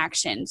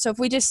inaction. So if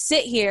we just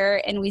sit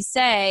here and we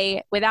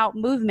say without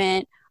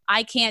movement,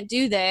 I can't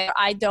do this,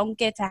 I don't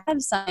get to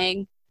have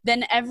something,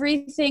 then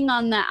everything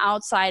on the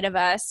outside of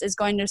us is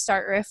going to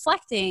start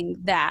reflecting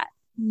that.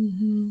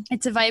 Mm-hmm.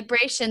 It's a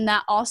vibration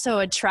that also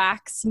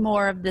attracts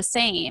more of the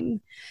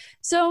same.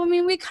 So, I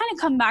mean, we kind of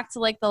come back to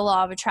like the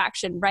law of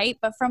attraction, right?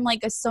 But from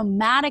like a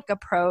somatic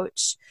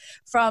approach,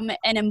 from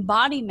an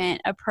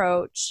embodiment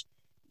approach,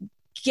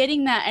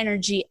 getting that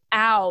energy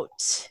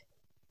out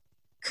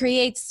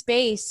creates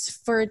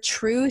space for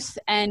truth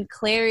and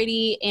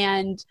clarity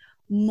and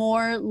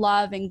more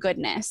love and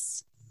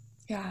goodness.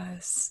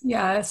 Yes.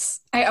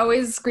 Yes. I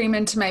always scream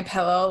into my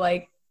pillow.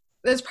 Like,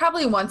 there's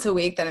probably once a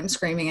week that I'm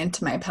screaming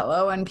into my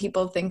pillow and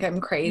people think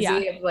I'm crazy.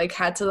 Yeah. I've like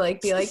had to like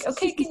be like,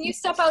 okay, can you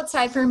step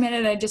outside for a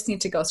minute? I just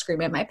need to go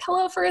scream at my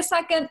pillow for a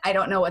second. I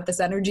don't know what this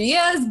energy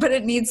is, but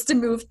it needs to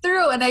move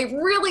through. And I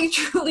really,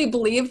 truly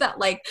believe that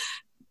like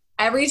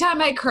every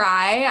time I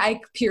cry, I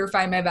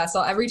purify my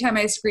vessel. Every time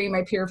I scream,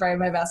 I purify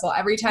my vessel.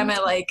 Every time I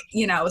like,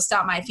 you know,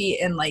 stomp my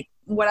feet and like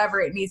whatever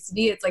it needs to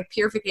be, it's like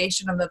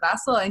purification of the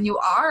vessel. And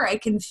I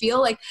can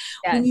feel like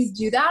when you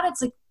do that,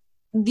 it's like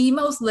the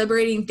most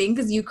liberating thing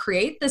because you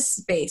create this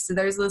space. So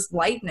there's this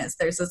lightness,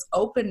 there's this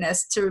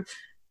openness to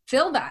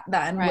fill that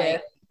then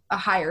with a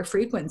higher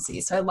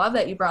frequency. So I love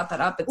that you brought that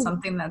up. It's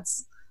something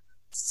that's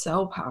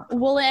so powerful.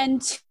 Well,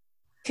 and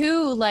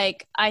two,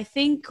 like, I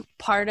think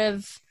part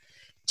of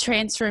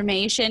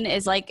transformation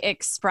is like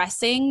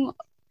expressing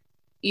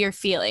your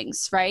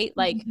feelings, right?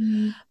 Like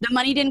the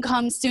money didn't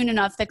come soon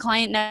enough. The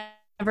client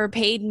never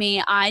paid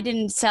me. I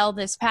didn't sell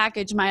this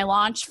package. My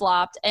launch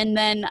flopped. And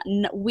then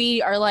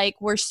we are like,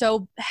 we're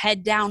so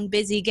head down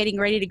busy getting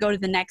ready to go to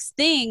the next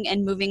thing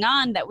and moving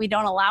on that we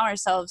don't allow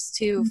ourselves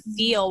to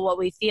feel what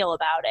we feel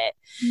about it.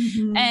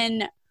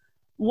 And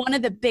one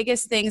of the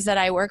biggest things that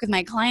I work with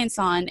my clients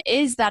on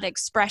is that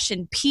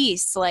expression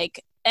piece.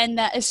 Like, and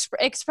that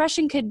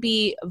expression could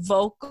be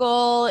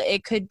vocal,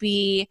 it could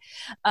be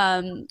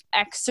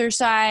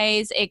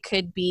exercise, it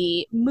could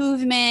be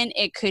movement,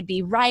 it could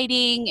be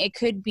writing, it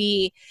could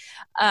be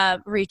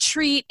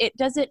retreat. It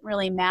doesn't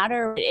really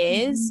matter what it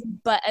is,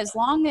 but as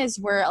long as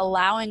we're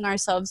allowing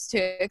ourselves to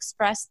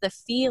express the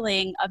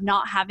feeling of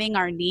not having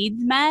our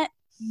needs met,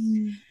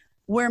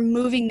 we're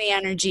moving the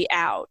energy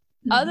out.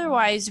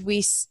 Otherwise,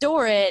 we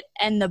store it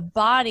and the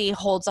body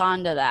holds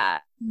on to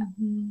that.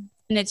 And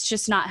it's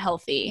just not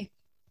healthy.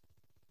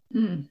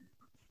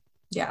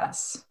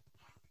 Yes.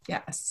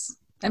 Yes.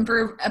 And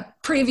for a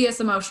previous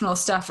emotional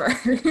stuffer.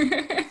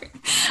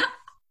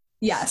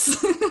 Yes.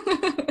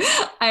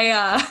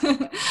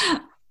 I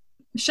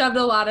shoved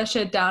a lot of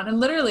shit down. And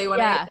literally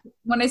when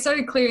I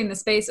started clearing the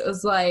space, it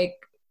was like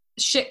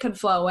shit could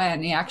flow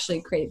in. You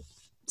actually create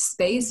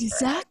space.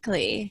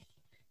 Exactly.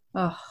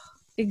 Oh.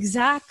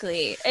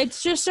 Exactly.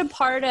 It's just a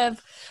part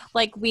of,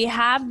 like, we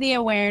have the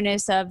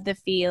awareness of the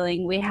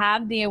feeling. We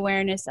have the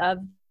awareness of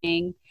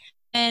being.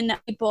 And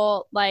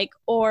people like,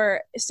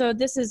 or so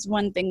this is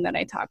one thing that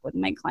I talk with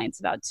my clients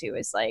about too,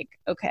 is like,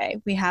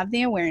 okay, we have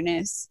the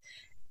awareness,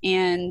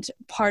 and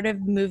part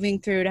of moving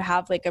through to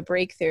have like a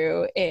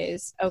breakthrough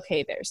is,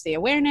 okay, there's the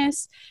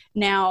awareness.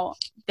 Now,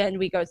 then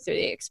we go through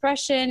the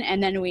expression,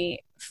 and then we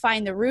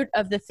find the root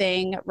of the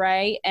thing,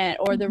 right? And,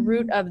 or the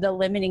root of the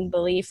limiting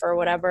belief or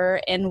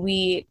whatever. And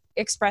we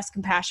express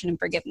compassion and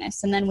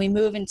forgiveness. And then we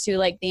move into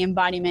like the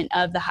embodiment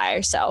of the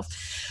higher self.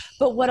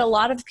 But what a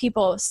lot of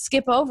people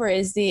skip over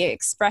is the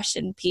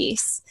expression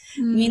piece.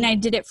 I mean, I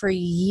did it for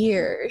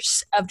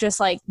years of just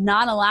like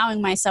not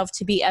allowing myself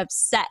to be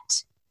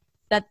upset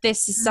that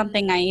this is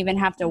something I even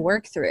have to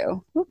work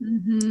through,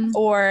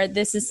 or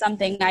this is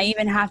something I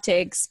even have to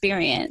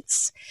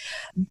experience.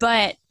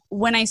 But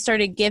when I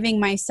started giving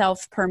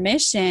myself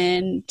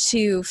permission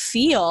to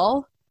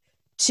feel,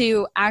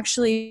 to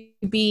actually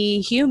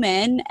be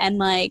human and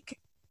like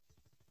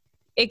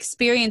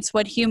experience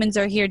what humans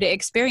are here to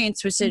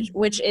experience,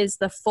 which is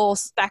the full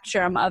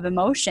spectrum of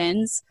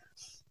emotions,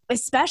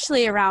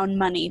 especially around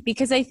money.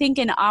 Because I think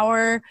in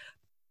our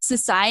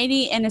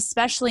society, and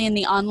especially in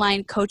the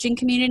online coaching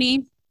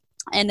community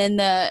and in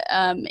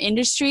the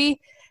industry,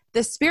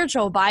 the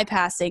spiritual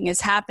bypassing is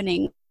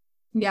happening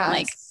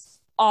like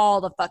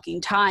all the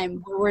fucking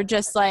time. We're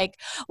just like,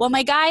 well,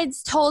 my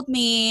guides told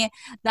me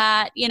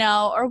that, you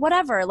know, or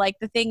whatever. Like,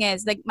 the thing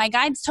is, like, my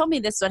guides told me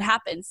this would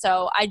happen,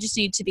 so I just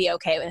need to be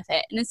okay with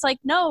it. And it's like,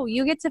 no,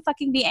 you get to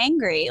fucking be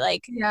angry.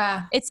 Like,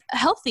 it's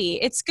healthy.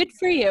 It's good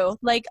for you.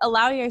 Like,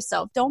 allow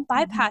yourself. Don't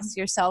bypass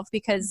yourself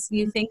because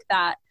you think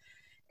that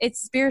it's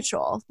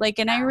spiritual. Like,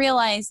 and I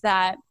realize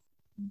that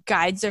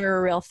guides are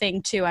a real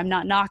thing too. I'm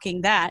not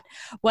knocking that.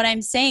 What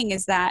I'm saying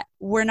is that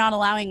we're not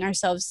allowing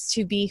ourselves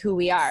to be who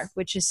we are,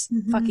 which is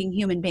fucking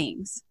human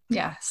beings.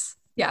 Yes.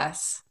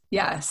 Yes.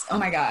 Yes. Oh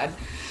my God.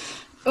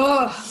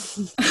 Oh,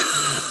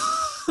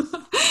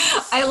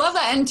 I love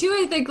that. And too,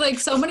 I think like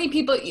so many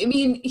people, I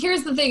mean,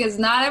 here's the thing is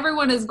not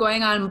everyone is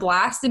going on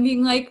blast and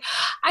being like,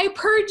 I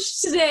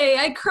purged today,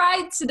 I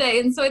cried today.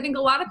 And so I think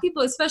a lot of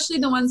people, especially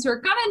the ones who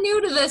are kind of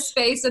new to this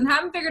space and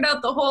haven't figured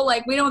out the whole,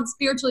 like, we don't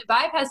spiritually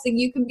bypassing,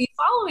 you can be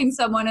following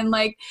someone and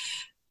like,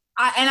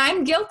 and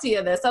I'm guilty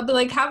of this. I'll be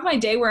like, have my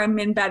day where I'm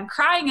in bed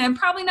crying, and I'm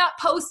probably not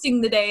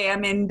posting the day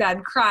I'm in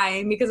bed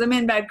crying because I'm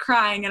in bed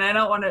crying and I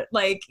don't want to,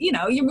 like, you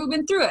know, you're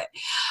moving through it.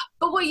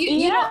 But what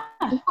you know,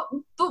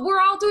 but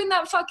we're all doing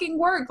that fucking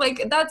work.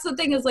 Like, that's the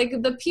thing, is like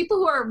the people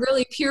who are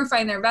really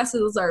purifying their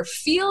vessels are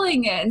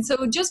feeling it. And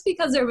so just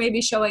because they're maybe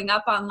showing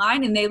up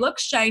online and they look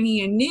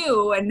shiny and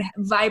new and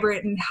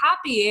vibrant and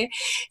happy,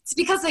 it's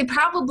because they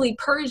probably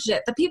purged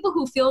it. The people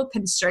who feel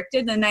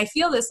constricted, and I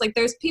feel this, like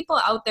there's people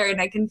out there, and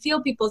I can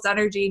feel people's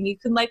energy, and you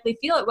can likely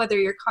feel it whether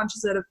you're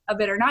conscious of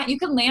it or not. You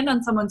can land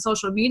on someone's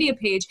social media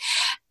page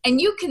and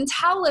you can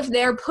tell if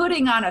they're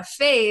putting on a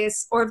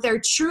face or if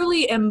they're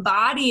truly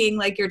embodying,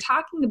 like you're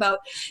talking about,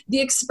 the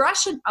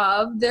expression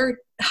of their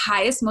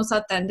highest, most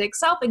authentic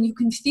self. And you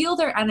can feel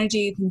their energy,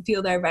 you can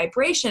feel their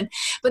vibration.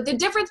 But the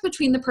difference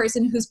between the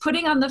person who's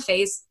putting on the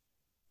face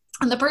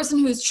and the person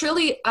who's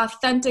truly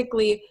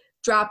authentically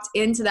dropped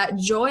into that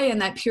joy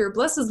and that pure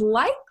bliss is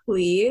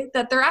likely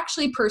that they're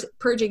actually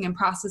purging and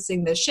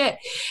processing this shit.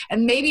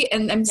 And maybe,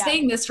 and I'm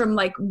saying this from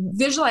like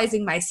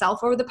visualizing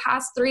myself over the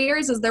past 3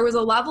 years, is there was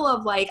a level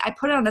of like, I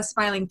put on a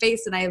smiling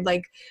face and I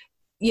like,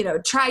 you know,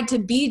 tried to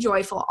be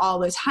joyful all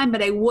the time,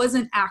 but I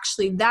wasn't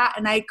actually that.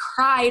 And I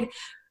cried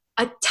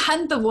a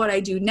tenth of what I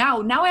do now.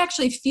 Now I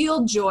actually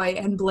feel joy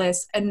and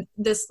bliss and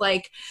this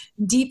like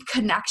deep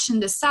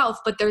connection to self,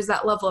 but there's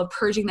that level of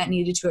purging that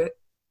needed to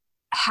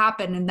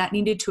happen and that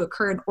needed to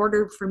occur in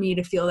order for me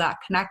to feel that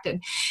connected.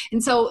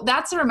 And so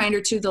that's a reminder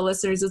to the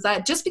listeners, is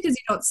that just because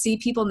you don't see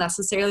people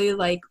necessarily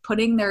like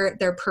putting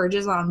their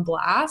purges on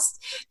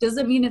blast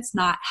doesn't mean it's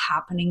not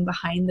happening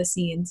behind the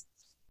scenes.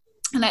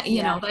 And that,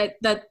 you know,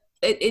 that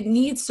it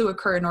needs to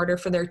occur in order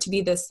for there to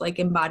be this like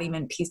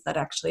embodiment piece that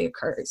actually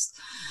occurs.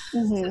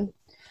 Mm-hmm.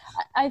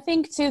 I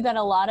think too that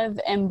a lot of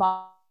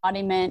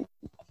embodiment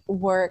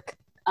work,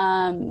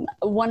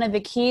 one of the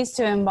keys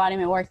to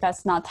embodiment work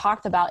that's not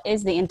talked about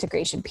is the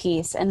integration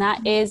piece. And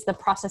that is the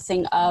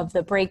processing of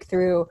the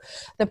breakthrough,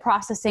 the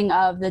processing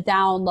of the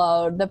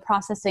download, the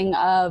processing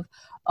of,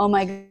 oh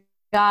my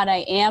God,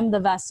 I am the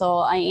vessel.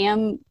 I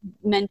am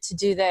meant to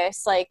do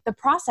this. Like the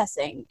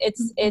processing,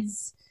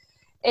 it's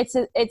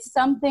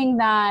something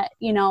that,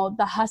 you know,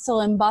 the hustle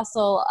and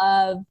bustle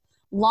of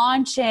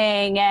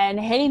launching and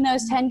hitting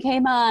those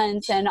 10K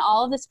months and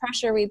all of this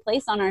pressure we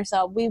place on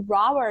ourselves, we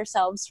rob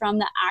ourselves from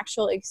the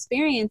actual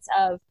experience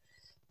of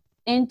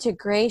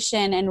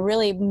integration and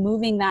really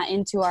moving that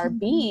into our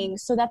being,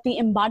 so that the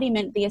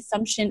embodiment, the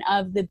assumption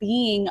of the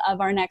being of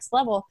our next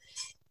level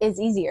is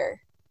easier.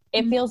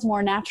 It feels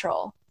more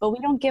natural, but we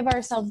don't give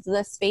ourselves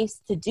the space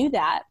to do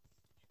that.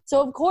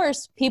 So of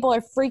course people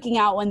are freaking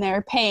out when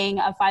they're paying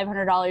a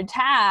 $500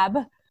 tab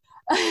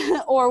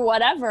or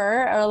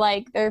whatever, or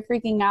like they're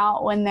freaking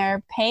out when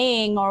they're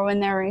paying or when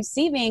they're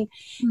receiving,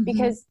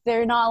 because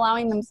they're not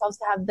allowing themselves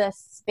to have the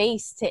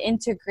space to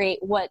integrate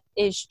what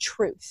is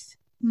truth.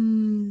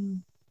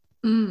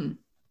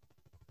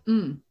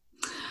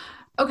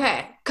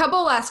 Okay,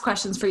 couple last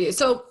questions for you.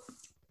 So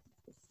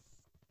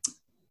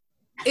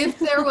if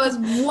there was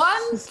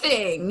one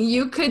thing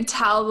you could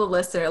tell the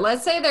listener,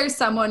 let's say there's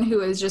someone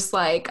who is just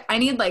like, I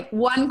need like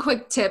one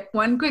quick tip,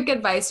 one quick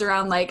advice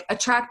around like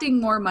attracting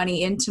more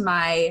money into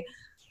my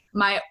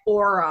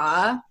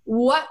aura,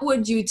 what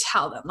would you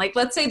tell them? Like,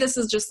 let's say this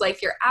is just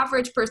like your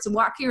average person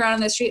walking around on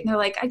the street and they're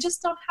like, I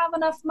just don't have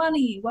enough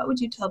money. What would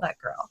you tell that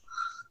girl?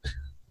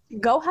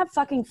 Go have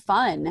fucking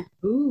fun.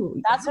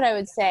 Ooh, that's what I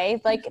would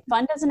say. Like,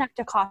 fun doesn't have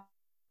to cost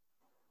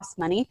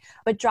money,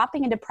 but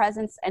dropping into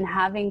presence and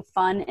having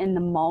fun in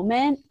the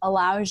moment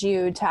allows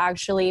you to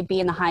actually be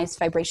in the highest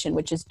vibration,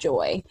 which is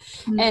joy.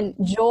 And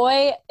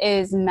joy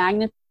is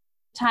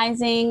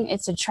magnetizing,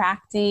 it's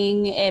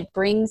attracting, it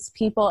brings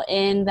people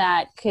in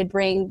that could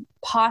bring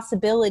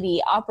possibility,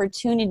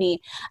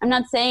 opportunity. I'm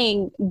not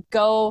saying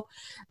go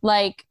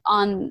like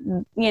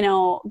on, you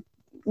know,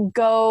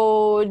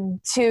 go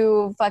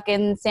to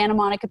fucking Santa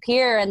Monica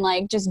Pier and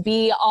like just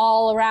be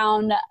all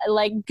around,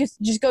 like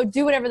just go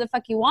do whatever the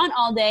fuck you want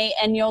all day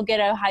and you'll get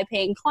a high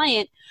paying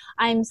client.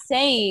 I'm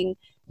saying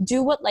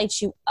do what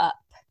lights you up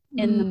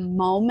in the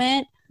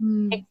moment.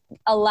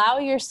 Allow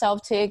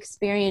yourself to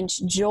experience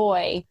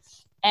joy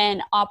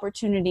and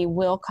opportunity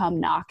will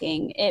come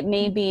knocking. It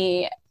may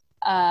be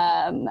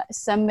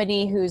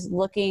somebody who's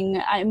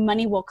looking,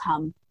 money will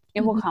come.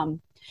 It will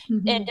come.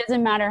 It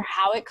doesn't matter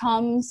how it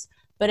comes,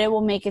 but it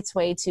will make its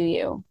way to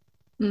you.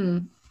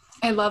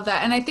 I love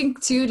that. And I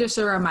think too, just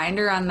a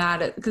reminder on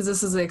that, because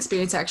this is the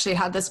experience I actually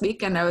had this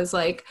weekend. I was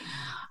like,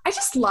 I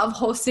just love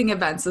hosting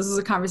events. This was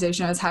a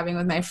conversation I was having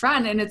with my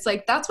friend. And it's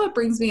like, that's what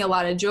brings me a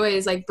lot of joy,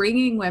 is like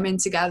bringing women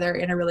together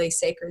in a really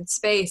sacred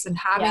space and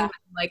having them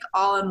like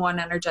all in one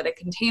energetic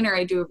container.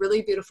 I do a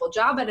really beautiful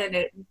job at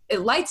it. It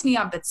lights me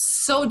up. It's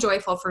so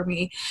joyful for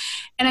me.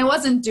 And I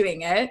wasn't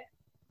doing it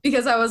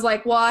because I was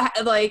like, well,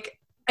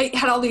 I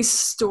had all these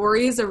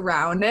stories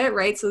around it,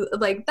 right? So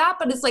like that,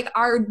 but it's like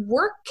our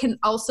work can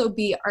also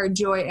be our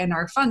joy and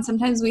our fun.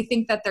 Sometimes we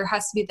think that there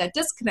has to be that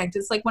disconnect.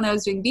 It's like when I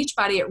was doing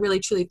Beachbody, it really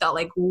truly felt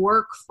like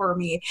work for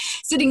me.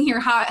 Sitting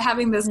here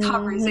having this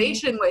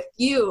conversation with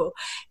you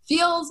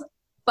feels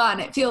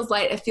fun, it feels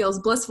light, it feels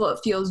blissful, it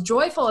feels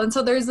joyful. And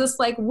so there's this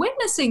like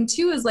witnessing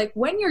too, is like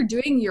when you're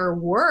doing your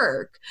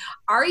work,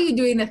 are you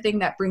doing the thing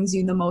that brings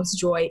you the most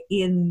joy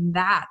in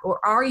that?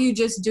 Or are you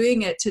just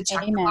doing it to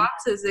check the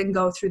boxes and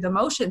go through the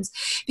motions?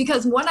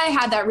 Because when I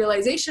had that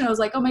realization, I was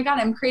like, oh my God,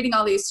 I'm creating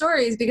all these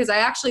stories because I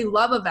actually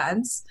love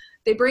events.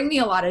 They bring me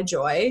a lot of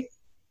joy.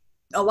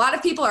 A lot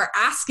of people are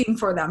asking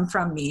for them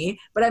from me,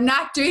 but I'm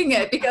not doing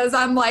it because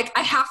I'm like,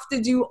 I have to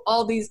do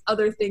all these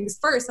other things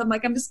first. I'm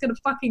like, I'm just going to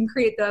fucking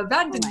create the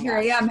event. And here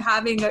I am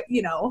having a,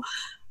 you know,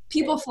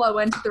 people flow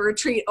into the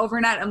retreat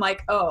overnight. I'm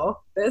like, oh,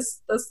 that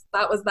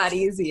was that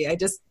easy. I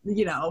just,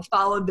 you know,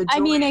 followed the joy. I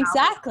mean,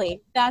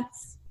 exactly.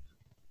 That's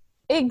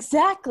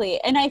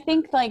exactly. And I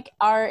think like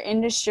our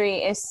industry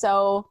is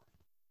so,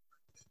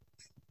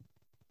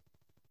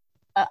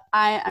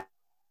 I'm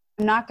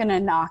not going to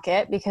knock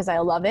it because I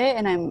love it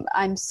and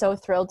I'm so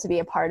thrilled to be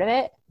a part of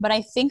it. But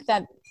I think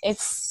that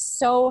it's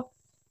so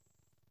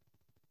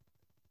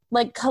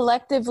like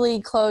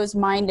collectively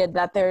closed-minded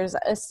that there's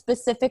a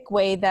specific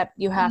way that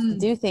you have to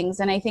do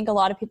things. And I think a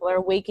lot of people are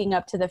waking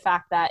up to the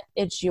fact that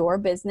it's your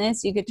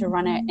business. You get to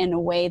run it in a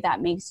way that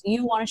makes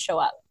you want to show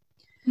up.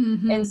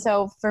 And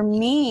so for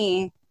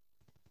me,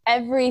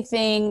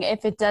 everything,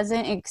 if it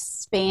doesn't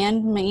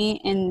expand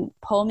me and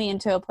pull me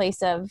into a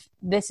place of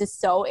this is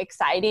so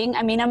exciting.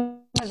 I mean, I'm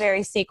a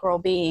very sacral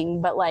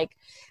being, but like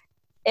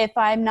if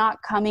I'm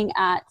not coming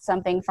at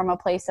something from a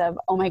place of,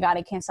 oh my God,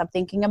 I can't stop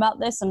thinking about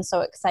this, I'm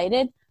so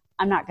excited,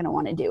 I'm not going to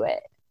want to do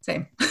it.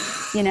 Same.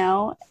 You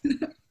know?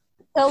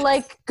 So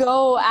like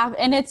go after,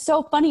 and it's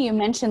so funny you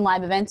mentioned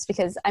live events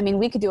because I mean,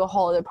 we could do a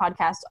whole other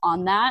podcast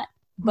on that.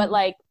 But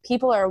like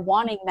people are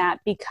wanting that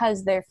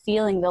because they're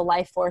feeling the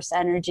life force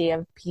energy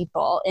of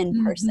people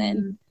in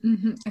person.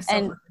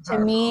 And to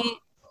me,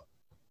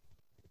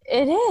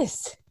 it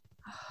is.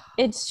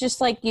 It's just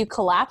like you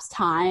collapse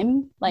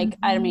time. Like,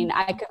 I mean,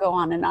 I could go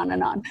on and on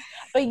and on.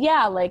 But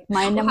yeah, like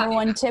my number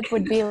one tip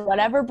would be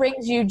whatever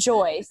brings you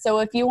joy. So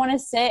if you want to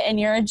sit and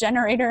you're a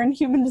generator in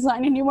human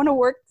design and you want to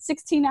work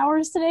 16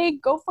 hours today,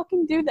 go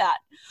fucking do that.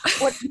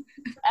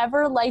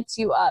 Whatever lights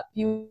you up,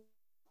 you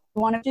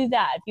want to do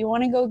that. If you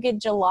want to go get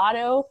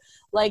gelato,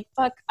 like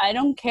fuck, I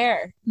don't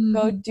care.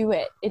 Go do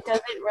it. It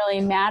doesn't really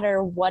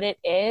matter what it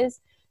is,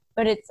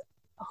 but it's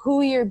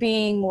who you're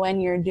being when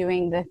you're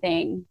doing the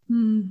thing.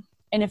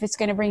 And if it's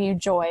going to bring you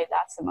joy,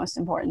 that's the most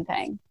important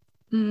thing.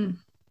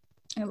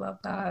 I love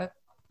that.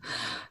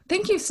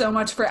 Thank you so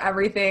much for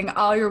everything,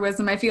 all your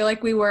wisdom. I feel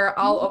like we were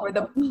all over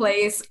the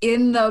place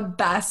in the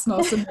best,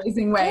 most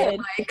amazing way.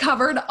 I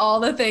covered all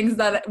the things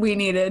that we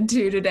needed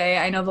to today.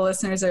 I know the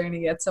listeners are going to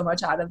get so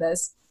much out of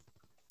this.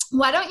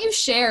 Why don't you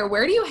share?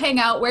 Where do you hang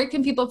out? Where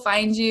can people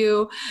find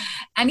you?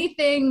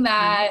 Anything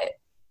that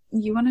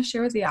you want to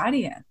share with the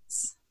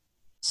audience?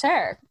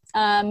 Sure.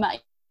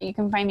 You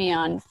can find me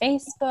on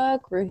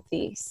Facebook,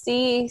 Ruthie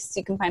Cease.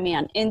 You can find me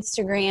on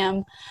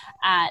Instagram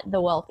at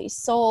The Wealthy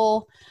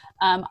Soul.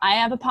 I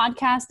have a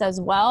podcast as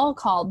well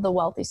called The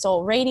Wealthy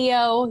Soul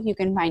Radio. You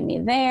can find me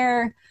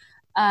there.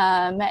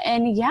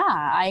 And yeah,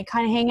 I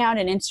kind of hang out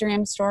in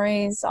Instagram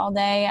stories all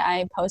day.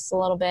 I post a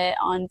little bit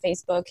on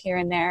Facebook here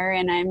and there,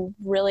 and I'm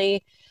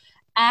really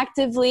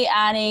actively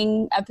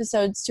adding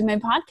episodes to my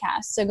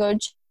podcast. So go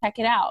check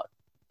it out.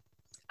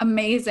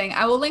 Amazing.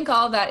 I will link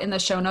all of that in the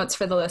show notes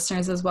for the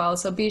listeners as well.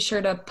 So be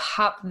sure to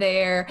pop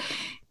there,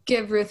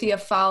 give Ruthie a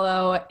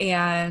follow,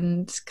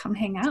 and come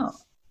hang out.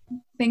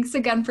 Thanks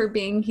again for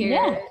being here.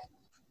 Yeah.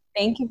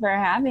 Thank you for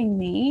having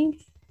me.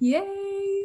 Yay.